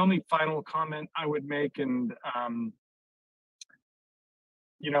 The only final comment I would make, and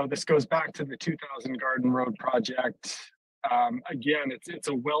this goes back to the 2000 Garden Road project. Again, it's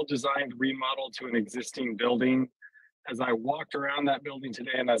a well-designed remodel to an existing building. As I walked around that building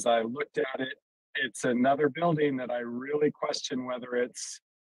today and as I looked at it, it's another building that I really question whether it's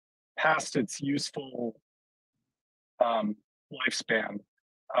past its useful lifespan,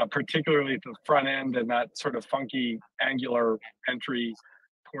 particularly at the front end and that sort of funky angular entry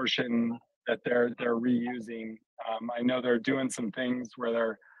portion that they're reusing. I know they're doing some things where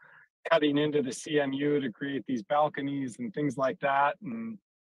they're cutting into the CMU to create these balconies and things like that. And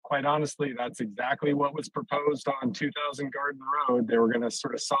quite honestly, that's exactly what was proposed on 2000 Garden Road. They were going to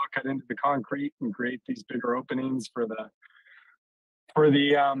sort of saw cut into the concrete and create these bigger openings for the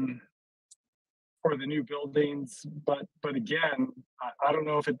new buildings. But again, I don't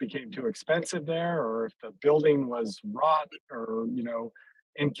know if it became too expensive there, or if the building was rot or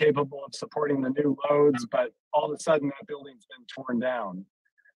incapable of supporting the new loads. But all of a sudden, that building's been torn down.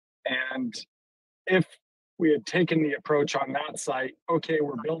 And if we had taken the approach on that site, okay,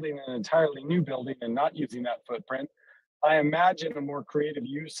 we're building an entirely new building and not using that footprint, I imagine a more creative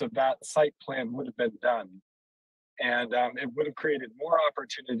use of that site plan would have been done. And it would have created more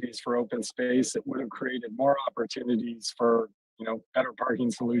opportunities for open space. It would have created more opportunities for, better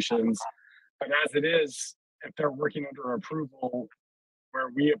parking solutions. But as it is, if they're working under approval where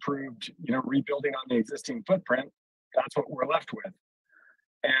we approved, rebuilding on the existing footprint, that's what we're left with.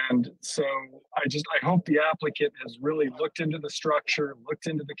 And so I hope the applicant has really looked into the structure, looked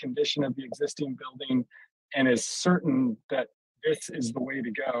into the condition of the existing building, and is certain that this is the way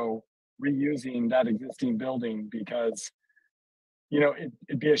to go, reusing that existing building because, you know,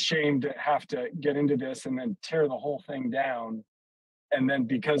 it'd be a shame to have to get into this and then tear the whole thing down. And then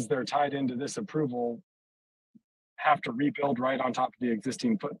because they're tied into this approval, have to rebuild right on top of the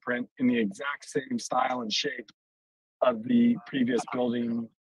existing footprint in the exact same style and shape of the previous building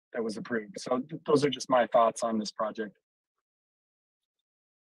that was approved. So those are just my thoughts on this project.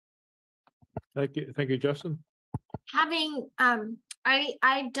 Thank you, Justin. Having,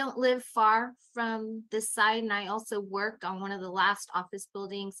 I don't live far from this site, and I also worked on one of the last office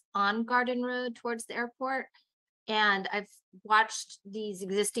buildings on Garden Road towards the airport. And I've watched these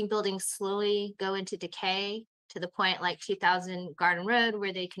existing buildings slowly go into decay to the point like 2000 Garden Road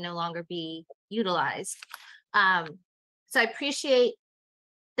where they can no longer be utilized. So I appreciate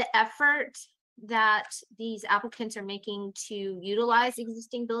the effort that these applicants are making to utilize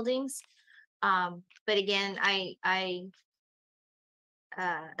existing buildings. But again, I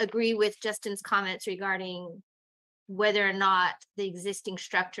agree with Justin's comments regarding whether or not the existing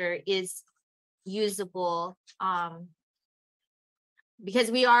structure is usable,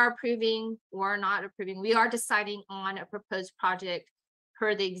 because we are approving or not approving, we are deciding on a proposed project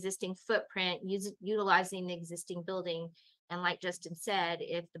per the existing footprint, utilizing the existing building. And like Justin said,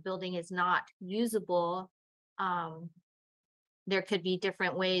 if the building is not usable, there could be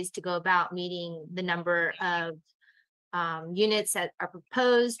different ways to go about meeting the number of units that are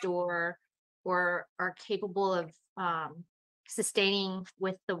proposed or are capable of sustaining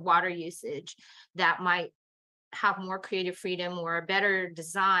with the water usage that might have more creative freedom or a better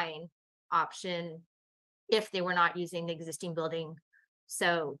design option if they were not using the existing building.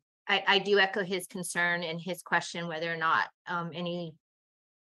 So I do echo his concern and his question whether or not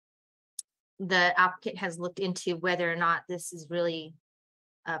the applicant has looked into whether or not this is really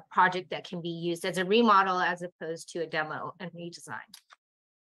a project that can be used as a remodel as opposed to a demo and redesign.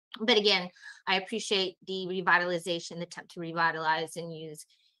 But again, I appreciate the revitalization, the attempt to revitalize and use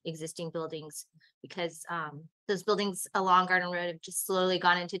existing buildings, because those buildings along Garden Road have just slowly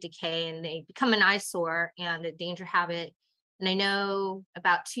gone into decay and they become an eyesore and a danger habit. And I know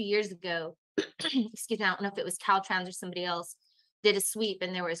about 2 years ago, excuse me, I don't know if it was Caltrans or somebody else, did a sweep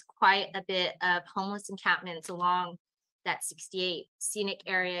and there was quite a bit of homeless encampments along that 68 scenic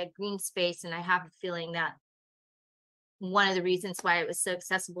area, green space. And I have a feeling that one of the reasons why it was so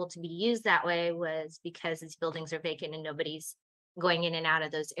accessible to be used that way was because these buildings are vacant and nobody's going in and out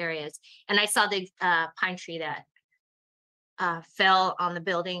of those areas. And I saw the pine tree that fell on the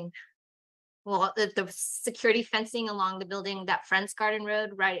building. Well, the security fencing along the building that fronts Garden Road,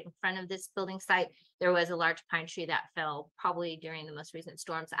 right in front of this building site, there was a large pine tree that fell probably during the most recent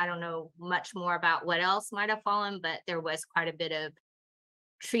storms. I don't know much more about what else might have fallen, but there was quite a bit of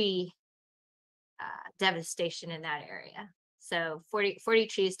tree devastation in that area. So 40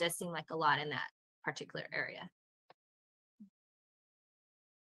 trees does seem like a lot in that particular area.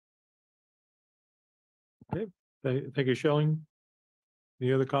 Okay, thank you, Shelling.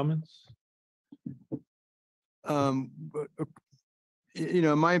 Any other comments? You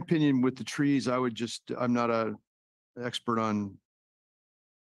know, in my opinion, with the trees, I'm not an expert on,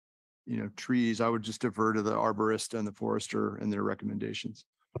 you know, trees. I would just defer to the arborist and the forester and their recommendations.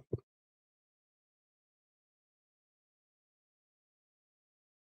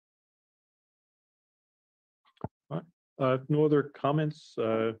 If no other comments,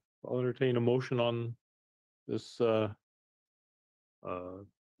 I'll entertain a motion on this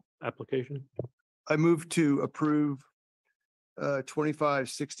application. I move to approve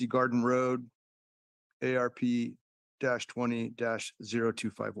 2560 Garden Road, ARP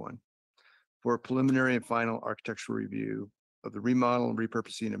 -20-0251 for a preliminary and final architectural review of the remodel and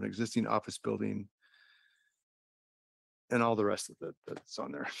repurposing of an existing office building and all the rest of it that's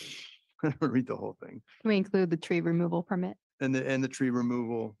on there. I'm gonna read the whole thing. Can we include the tree removal permit? And the tree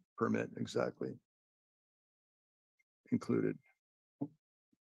removal permit, exactly. Included.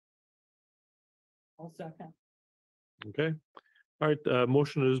 I'll second. Okay. All right.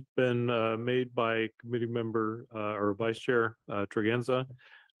 Motion has been made by committee member or vice chair Tregenza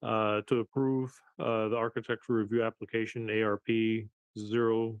to approve the architectural review application ARP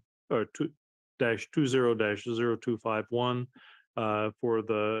 20-0251 for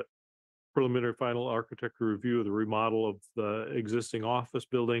the preliminary final architectural review of the remodel of the existing office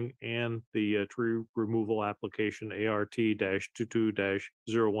building and the tree removal application ART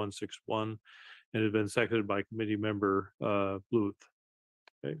 -22-0161. And has been seconded by committee member Bluth.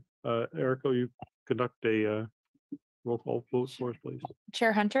 Okay, Erica, you conduct a roll call vote for us, please.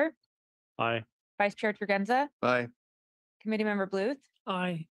 Chair Hunter, Aye. Vice Chair Tregenza, Aye. Committee Member Bluth,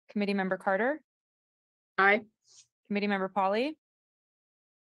 Aye. Committee Member Carter, Aye. Committee Member Polly,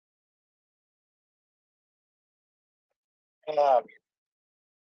 Uh,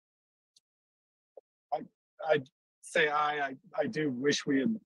 I'd say I do wish we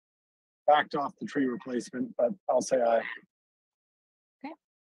had backed off the tree replacement, but I'll say aye.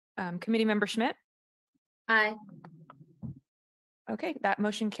 Committee Member Schmidt? Aye. Okay, that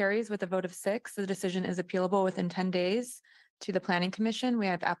motion carries with a vote of 6. The decision is appealable within 10 days to the Planning Commission. We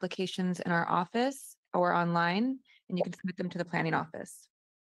have applications in our office or online, and you can submit them to the planning office.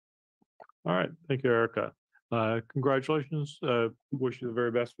 All right, thank you, Erica. Congratulations. Wish you the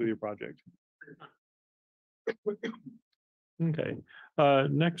very best with your project. Okay,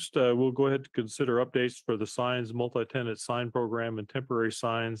 next, we'll go ahead to consider updates for the signs, multi-tenant sign program and temporary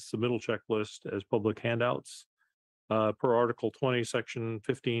signs submittal checklist as public handouts. Per Article 20, Section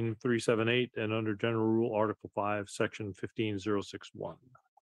 15378, and under General Rule, Article 5, Section 15061.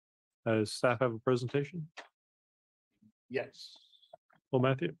 Does staff have a presentation? Yes. Well,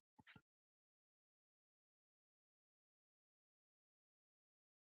 Matthew?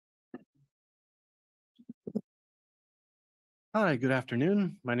 Hi, good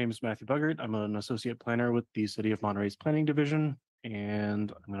afternoon. My name is Matthew Buggart. I'm an associate planner with the City of Monterey's Planning Division,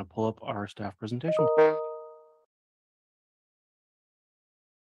 and I'm going to pull up our staff presentation.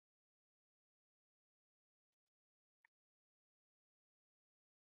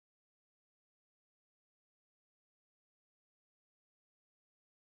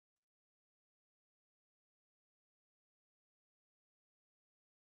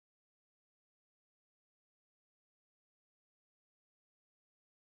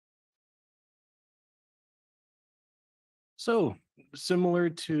 So similar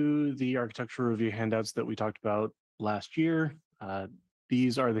to the architectural review handouts that we talked about last year,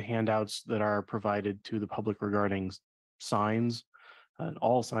 these are the handouts that are provided to the public regarding signs,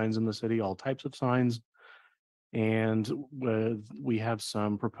 all signs in the city, all types of signs. And we have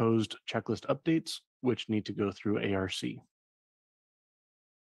some proposed checklist updates, which need to go through ARC. A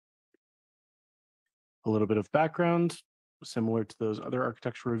little bit of background, similar to those other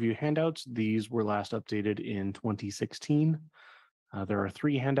architectural review handouts, these were last updated in 2016. There are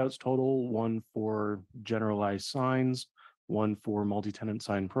 3 handouts total, one for generalized signs, one for multi-tenant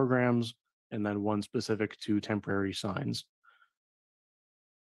sign programs, and then one specific to temporary signs.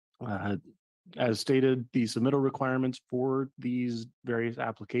 As stated, the submittal requirements for these various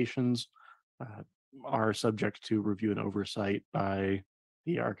applications are subject to review and oversight by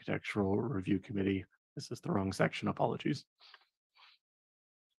the Architectural Review Committee. This is the wrong section, apologies.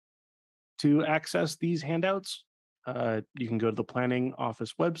 To access these handouts, you can go to the planning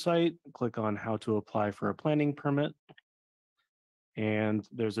office website, click on how to apply for a planning permit. And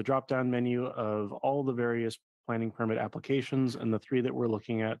there's a drop-down menu of all the various planning permit applications, and the 3 that we're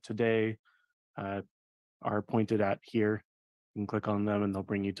looking at today are pointed at here. You can click on them and they'll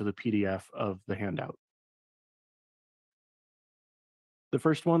bring you to the PDF of the handout. The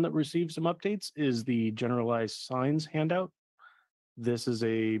first one that received some updates is the generalized signs handout. This is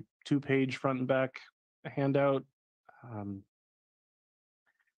a 2-page front and back handout.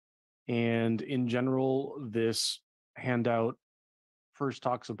 And in general, this handout first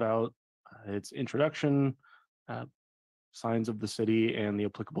talks about its introduction, signs of the city, and the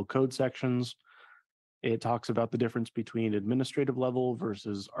applicable code sections. It talks about the difference between administrative level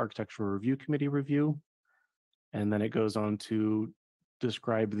versus architectural review committee review. And then it goes on to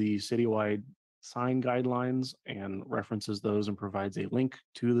describe the citywide sign guidelines and references those and provides a link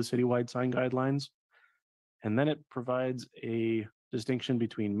to the citywide sign guidelines. And then it provides a distinction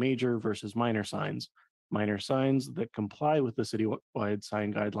between major versus minor signs. Minor signs that comply with the citywide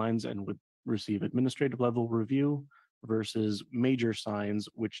sign guidelines and would receive administrative level review versus major signs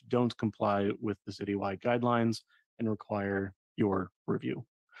which don't comply with the citywide guidelines and require your review.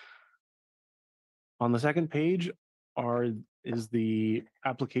 On the second page is the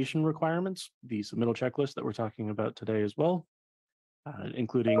application requirements, the submittal checklist that we're talking about today as well,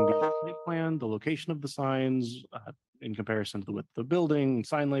 including the site plan, the location of the signs in comparison to the width of the building,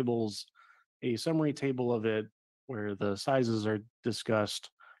 sign labels, a summary table of it where the sizes are discussed,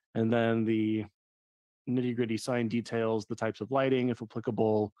 and then the nitty-gritty sign details, the types of lighting, if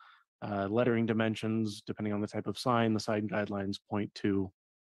applicable, lettering dimensions, depending on the type of sign, the sign guidelines point to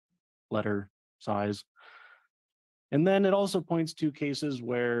letter size. And then it also points to cases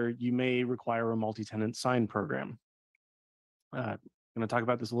where you may require a multi-tenant sign program. I'm going to talk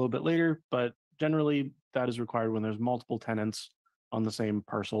about this a little bit later, but generally that is required when there's multiple tenants on the same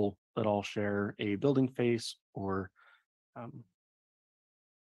parcel that all share a building face or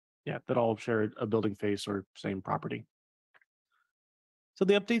that all share a building face or same property. So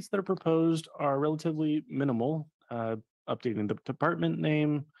the updates that are proposed are relatively minimal, updating the department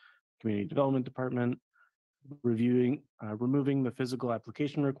name, community development department, removing the physical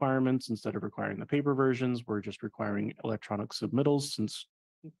application requirements instead of requiring the paper versions. We're just requiring electronic submittals since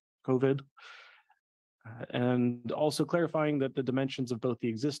COVID. And also clarifying that the dimensions of both the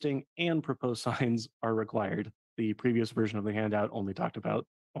existing and proposed signs are required. The previous version of the handout only talked about,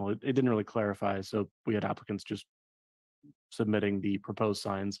 well, it didn't really clarify. So we had applicants just submitting the proposed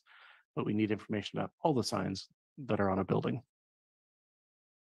signs, but we need information about all the signs that are on a building.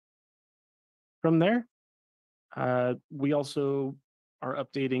 From there, we also are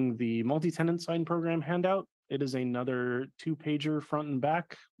updating the multi-tenant sign program handout. It is another 2-pager front and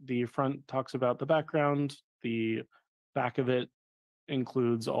back. The front talks about the background. The back of it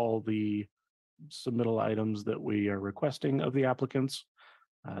includes all the submittal items that we are requesting of the applicants.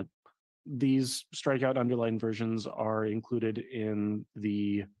 These strikeout underlined versions are included in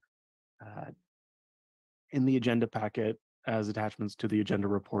the agenda packet as attachments to the agenda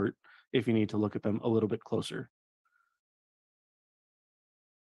report if you need to look at them a little bit closer.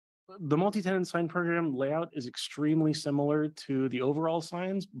 The multi-tenant sign program layout is extremely similar to the overall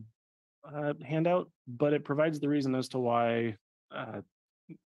signs handout, but it provides the reason as to why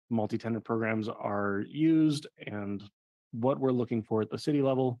multi-tenant programs are used and what we're looking for at the city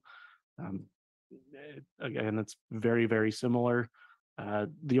level. Again, it's very, very similar.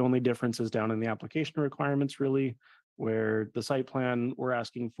 The only difference is down in the application requirements, really, where the site plan, we're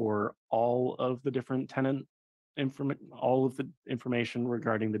asking for all of the different tenant all of the information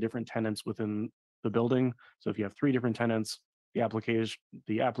regarding the different tenants within the building. So if you have 3 different tenants, the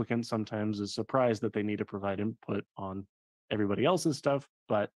applicant sometimes is surprised that they need to provide input on everybody else's stuff.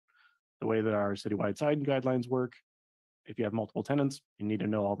 But the way that our citywide sign guidelines work, if you have multiple tenants, you need to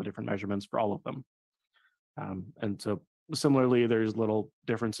know all the different measurements for all of them. And so similarly, there's little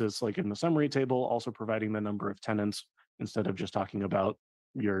differences like in the summary table, also providing the number of tenants instead of just talking about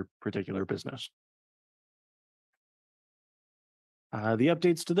your particular business. The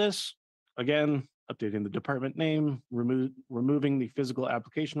updates to this, again, updating the department name, removing the physical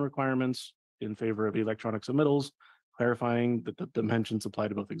application requirements in favor of electronic submittals, clarifying that the dimensions apply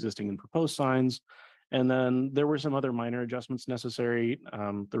to both existing and proposed signs. And then there were some other minor adjustments necessary.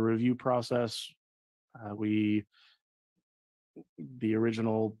 The review process, the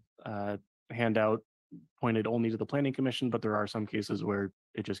original handout pointed only to the planning commission, but there are some cases where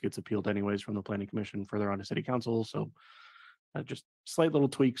it just gets appealed anyways from the planning commission further on to city council. So just slight little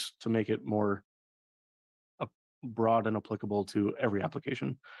tweaks to make it more broad and applicable to every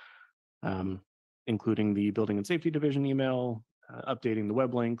application, including the building and safety division email, updating the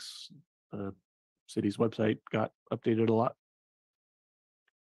web links. The city's website got updated a lot.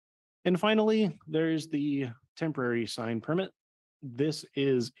 And finally, there's the temporary sign permit. This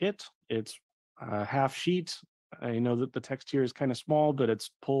is it. It's a half sheet. I know that the text here is kind of small, but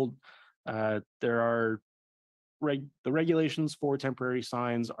it's pulled. There are the regulations for temporary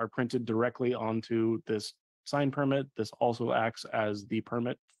signs are printed directly onto this sign permit. This also acts as the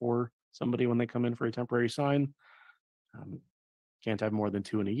permit for somebody when they come in for a temporary sign. Can't have more than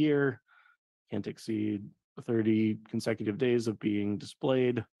 2 in a year. Can't exceed 30 consecutive days of being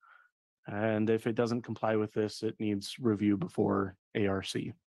displayed. And if it doesn't comply with this, it needs review before ARC,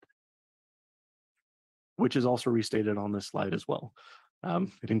 which is also restated on this slide as well.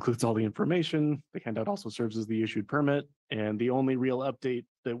 It includes all the information. The handout also serves as the issued permit. And the only real update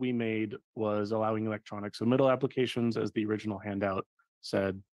that we made was allowing electronic submittal applications, as the original handout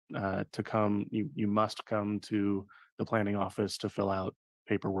said, to come, you must come to the planning office to fill out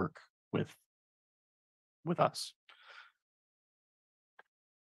paperwork with us.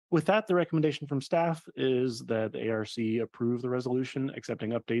 With that, the recommendation from staff is that the ARC approve the resolution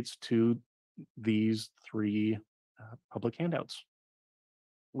accepting updates to these 3 public handouts.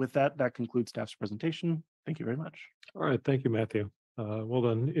 With that, that concludes staff's presentation. Thank you very much. All right, thank you, Matthew. Well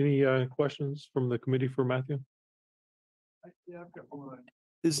done. Any questions from the committee for Matthew? Yeah, I've got one.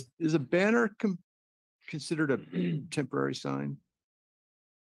 Is a banner considered a temporary sign?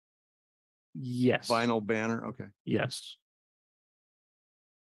 Yes. Vinyl banner, okay. Yes.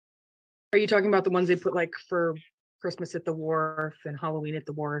 Are you talking about the ones they put like for Christmas at the wharf and Halloween at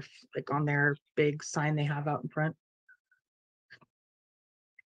the wharf, like on their big sign they have out in front?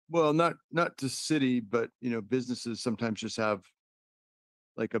 Well, not to city, but businesses sometimes just have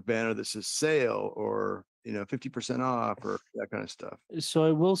like a banner that says sale or 50% off or that kind of stuff. So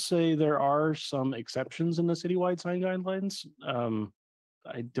I will say there are some exceptions in the citywide sign guidelines.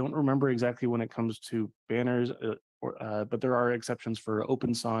 I don't remember exactly when it comes to banners, but there are exceptions for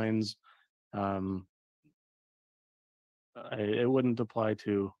open signs. It wouldn't apply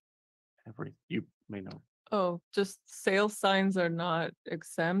to every, you may know Oh, just sales signs are not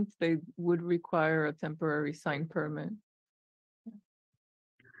exempt. They would require a temporary sign permit.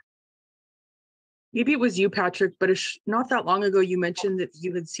 Maybe it was you, Patrick, but not that long ago, you mentioned that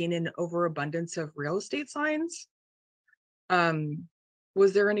you had seen an overabundance of real estate signs.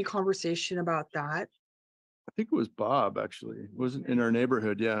 Was there any conversation about that? I think it was Bob, actually. It wasn't in our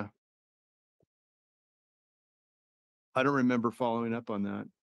neighborhood, yeah. I don't remember following up on that.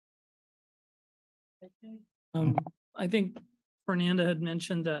 I think Fernanda had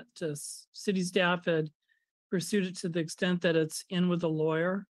mentioned that city staff had pursued it to the extent that it's in with a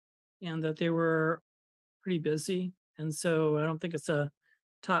lawyer and that they were pretty busy. And so I don't think it's a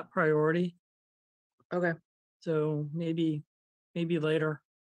top priority. Okay. So maybe later.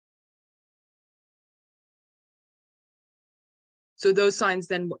 So those signs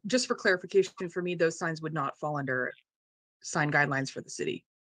then, just for clarification for me, those signs would not fall under sign guidelines for the city.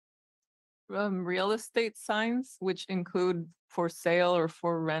 Real estate signs, which include for sale or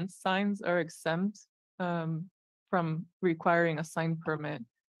for rent signs, are exempt from requiring a sign permit.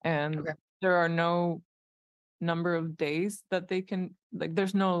 And Okay. there are no number of days that they can, like,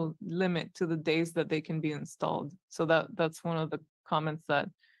 there's no limit to the days that they can be installed. So that's one of the comments that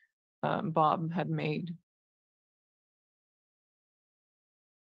Bob had made.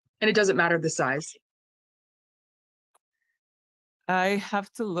 And it doesn't matter the size. I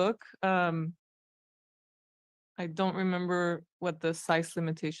have to look. I don't remember what the size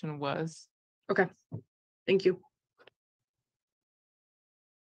limitation was. Okay. Thank you.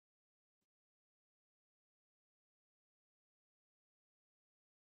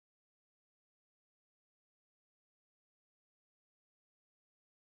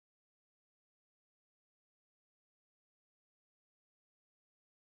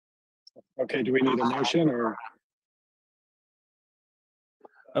 Okay, do we need a motion or?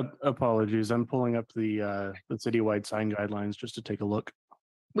 Apologies, I'm pulling up the citywide sign guidelines just to take a look.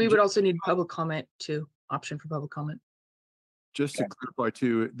 We would also need public comment too, option for public comment. Just to clarify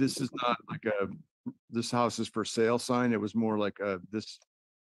too, this is not like this house is for sale sign. It was more like this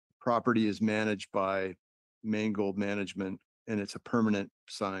property is managed by Mangold Management and it's a permanent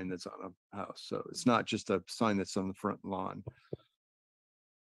sign that's on a house. So it's not just a sign that's on the front lawn.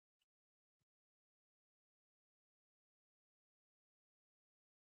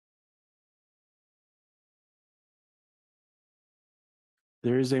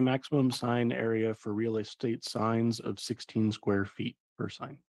 There is a maximum sign area for real estate signs of 16 square feet per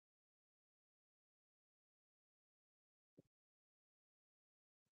sign.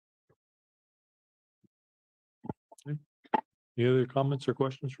 Any other comments or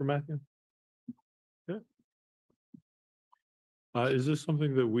questions for Matthew? Yeah. Is this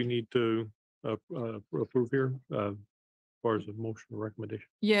something that we need to approve here, as far as a motion or recommendation?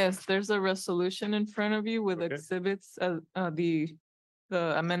 Yes, there's a resolution in front of you with Okay. exhibits.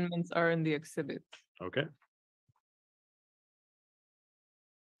 The amendments are in the exhibit. Okay.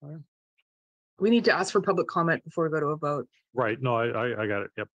 We need to ask for public comment before we go to a vote. Right. No, I got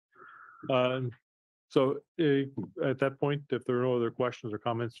it. Yep. So at that point, if there are no other questions or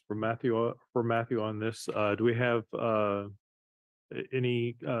comments for Matthew on this, do we have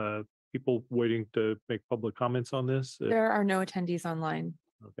any people waiting to make public comments on this? There are no attendees online.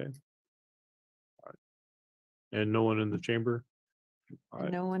 Okay. All right. And no one in the chamber? All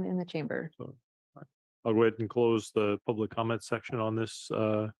right. No one in the chamber. So all right. I'll go ahead and close the public comment section on this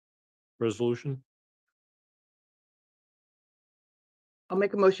resolution. I'll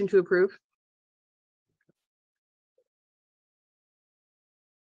make a motion to approve.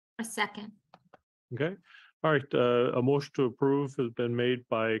 A second. Okay. All right. A motion to approve has been made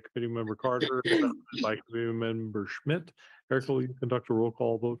by Committee Member Carter, seconded by Committee Member Schmidt. Erica, will you conduct a roll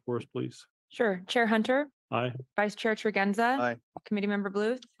call vote for us, please? Sure. Chair Hunter, Aye. Vice Chair Tregenza. Aye. Committee Member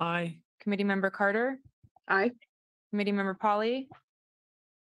Bluth, Aye. Committee Member Carter, Aye. Committee Member Polly,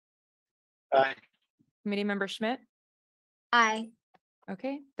 Aye. Committee Member Schmidt. Aye.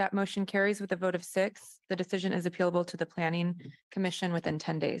 Okay, that motion carries with a vote of 6. The decision is appealable to the Planning Commission within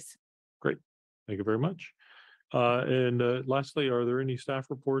 10 days. Great. Thank you very much. And lastly, are there any staff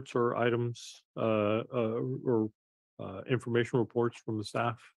reports or items or information reports from the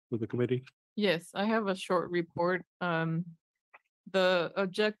staff for the committee? Yes, I have a short report. The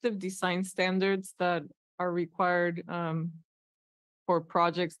objective design standards that are required for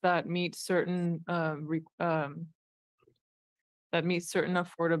projects that meet certain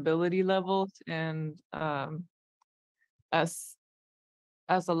affordability levels and as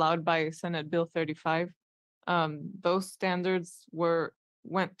allowed by Senate Bill 35. Those standards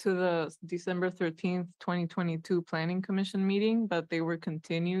went to the December 13th, 2022 Planning Commission meeting, but they were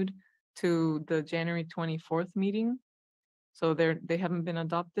continued to the January 24th meeting. So they haven't been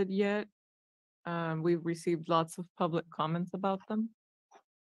adopted yet. We've received lots of public comments about them.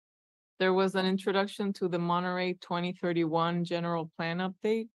 There was an introduction to the Monterey 2031 general plan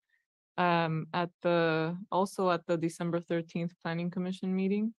update also at the December 13th Planning Commission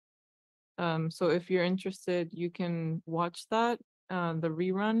meeting. So if you're interested, you can watch that, the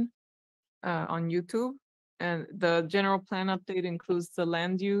rerun on YouTube. And the general plan update includes the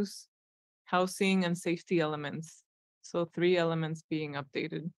land use, housing, and safety elements. So 3 elements being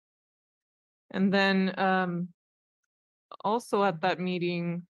updated. And then also at that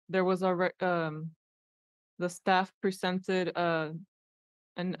meeting, there was the staff presented an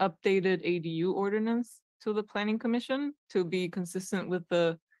updated ADU ordinance to the Planning Commission to be consistent with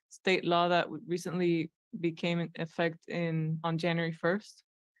the state law that recently became in effect on January 1st.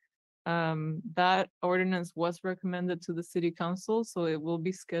 That ordinance was recommended to the City Council, so it will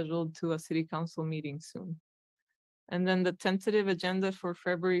be scheduled to a City Council meeting soon. And then the tentative agenda for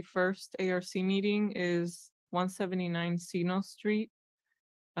February 1st ARC meeting is 179 Sino Street.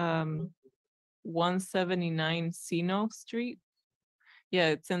 179 Sino Street. Yeah,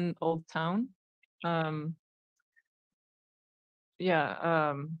 it's in Old Town. And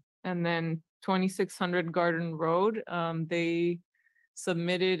then 2600 Garden Road, they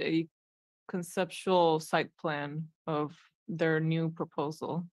submitted a conceptual site plan of their new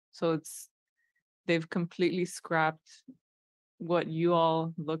proposal. So they've completely scrapped what you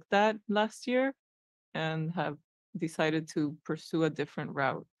all looked at last year and have decided to pursue a different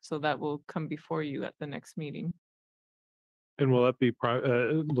route. So that will come before you at the next meeting. And will that be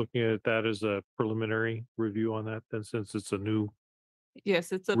looking at that as a preliminary review on that, then, since it's a new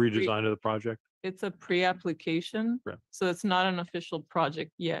Yes, it's a redesign of the project? It's a pre-application, Right. so it's not an official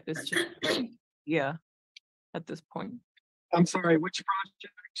project yet. It's just, yeah, at this point. I'm sorry, which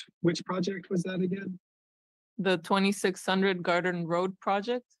project was that again? The 2600 Garden Road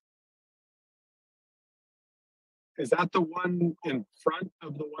project? Is that the one in front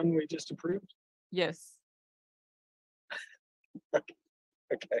of the one we just approved? Yes. Okay.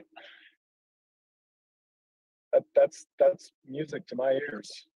 That's music to my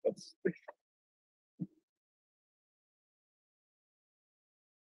ears. That's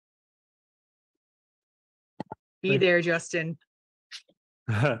Be there, Justin.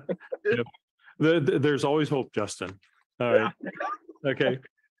 Yep. There's always hope, Justin. All right. Okay.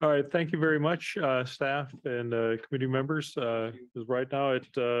 All right. Thank you very much, staff and committee members. 'Cause right now at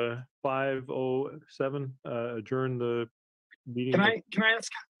 5:07, adjourn the meeting. Can I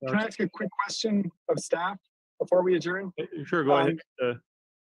ask a quick question of staff before we adjourn? Sure, go ahead.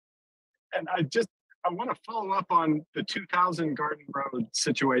 And I want to follow up on the 2000 Garden Road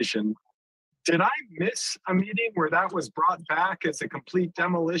situation. Did I miss a meeting where that was brought back as a complete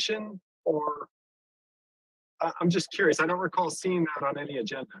demolition, or I'm just curious. I don't recall seeing that on any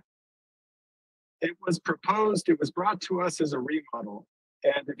agenda. It was proposed, it was brought to us as a remodel.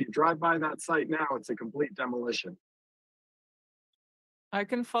 And if you drive by that site now, it's a complete demolition. I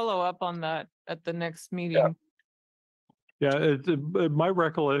can follow up on that at the next meeting. Yeah, my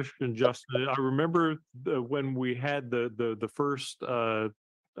recollection, Justin, I remember when we had the first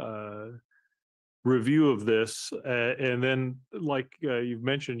review of this, and then like you've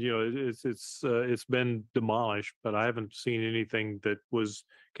mentioned, it's been demolished, but I haven't seen anything that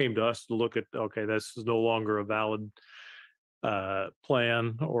came to us to look at. Okay, this is no longer a valid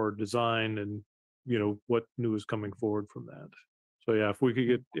plan or design, and what new is coming forward from that. So yeah, if we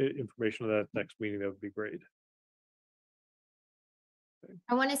could get information on that next meeting, that would be great.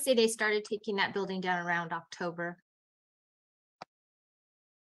 I want to say they started taking that building down around October.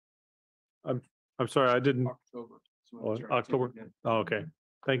 I'm sorry, I didn't. October. October. Oh, okay.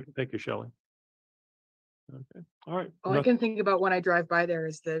 Thank you, Shelley. Okay. All right. All I can think about when I drive by there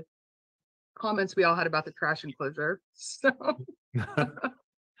is the comments we all had about the trash enclosure. So There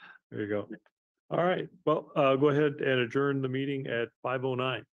you go. All right. Well, go ahead and adjourn the meeting at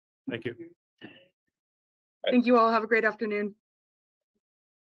 5:09. Thank you. thank you all. Have a great afternoon.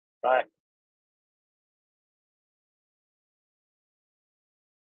 Bye.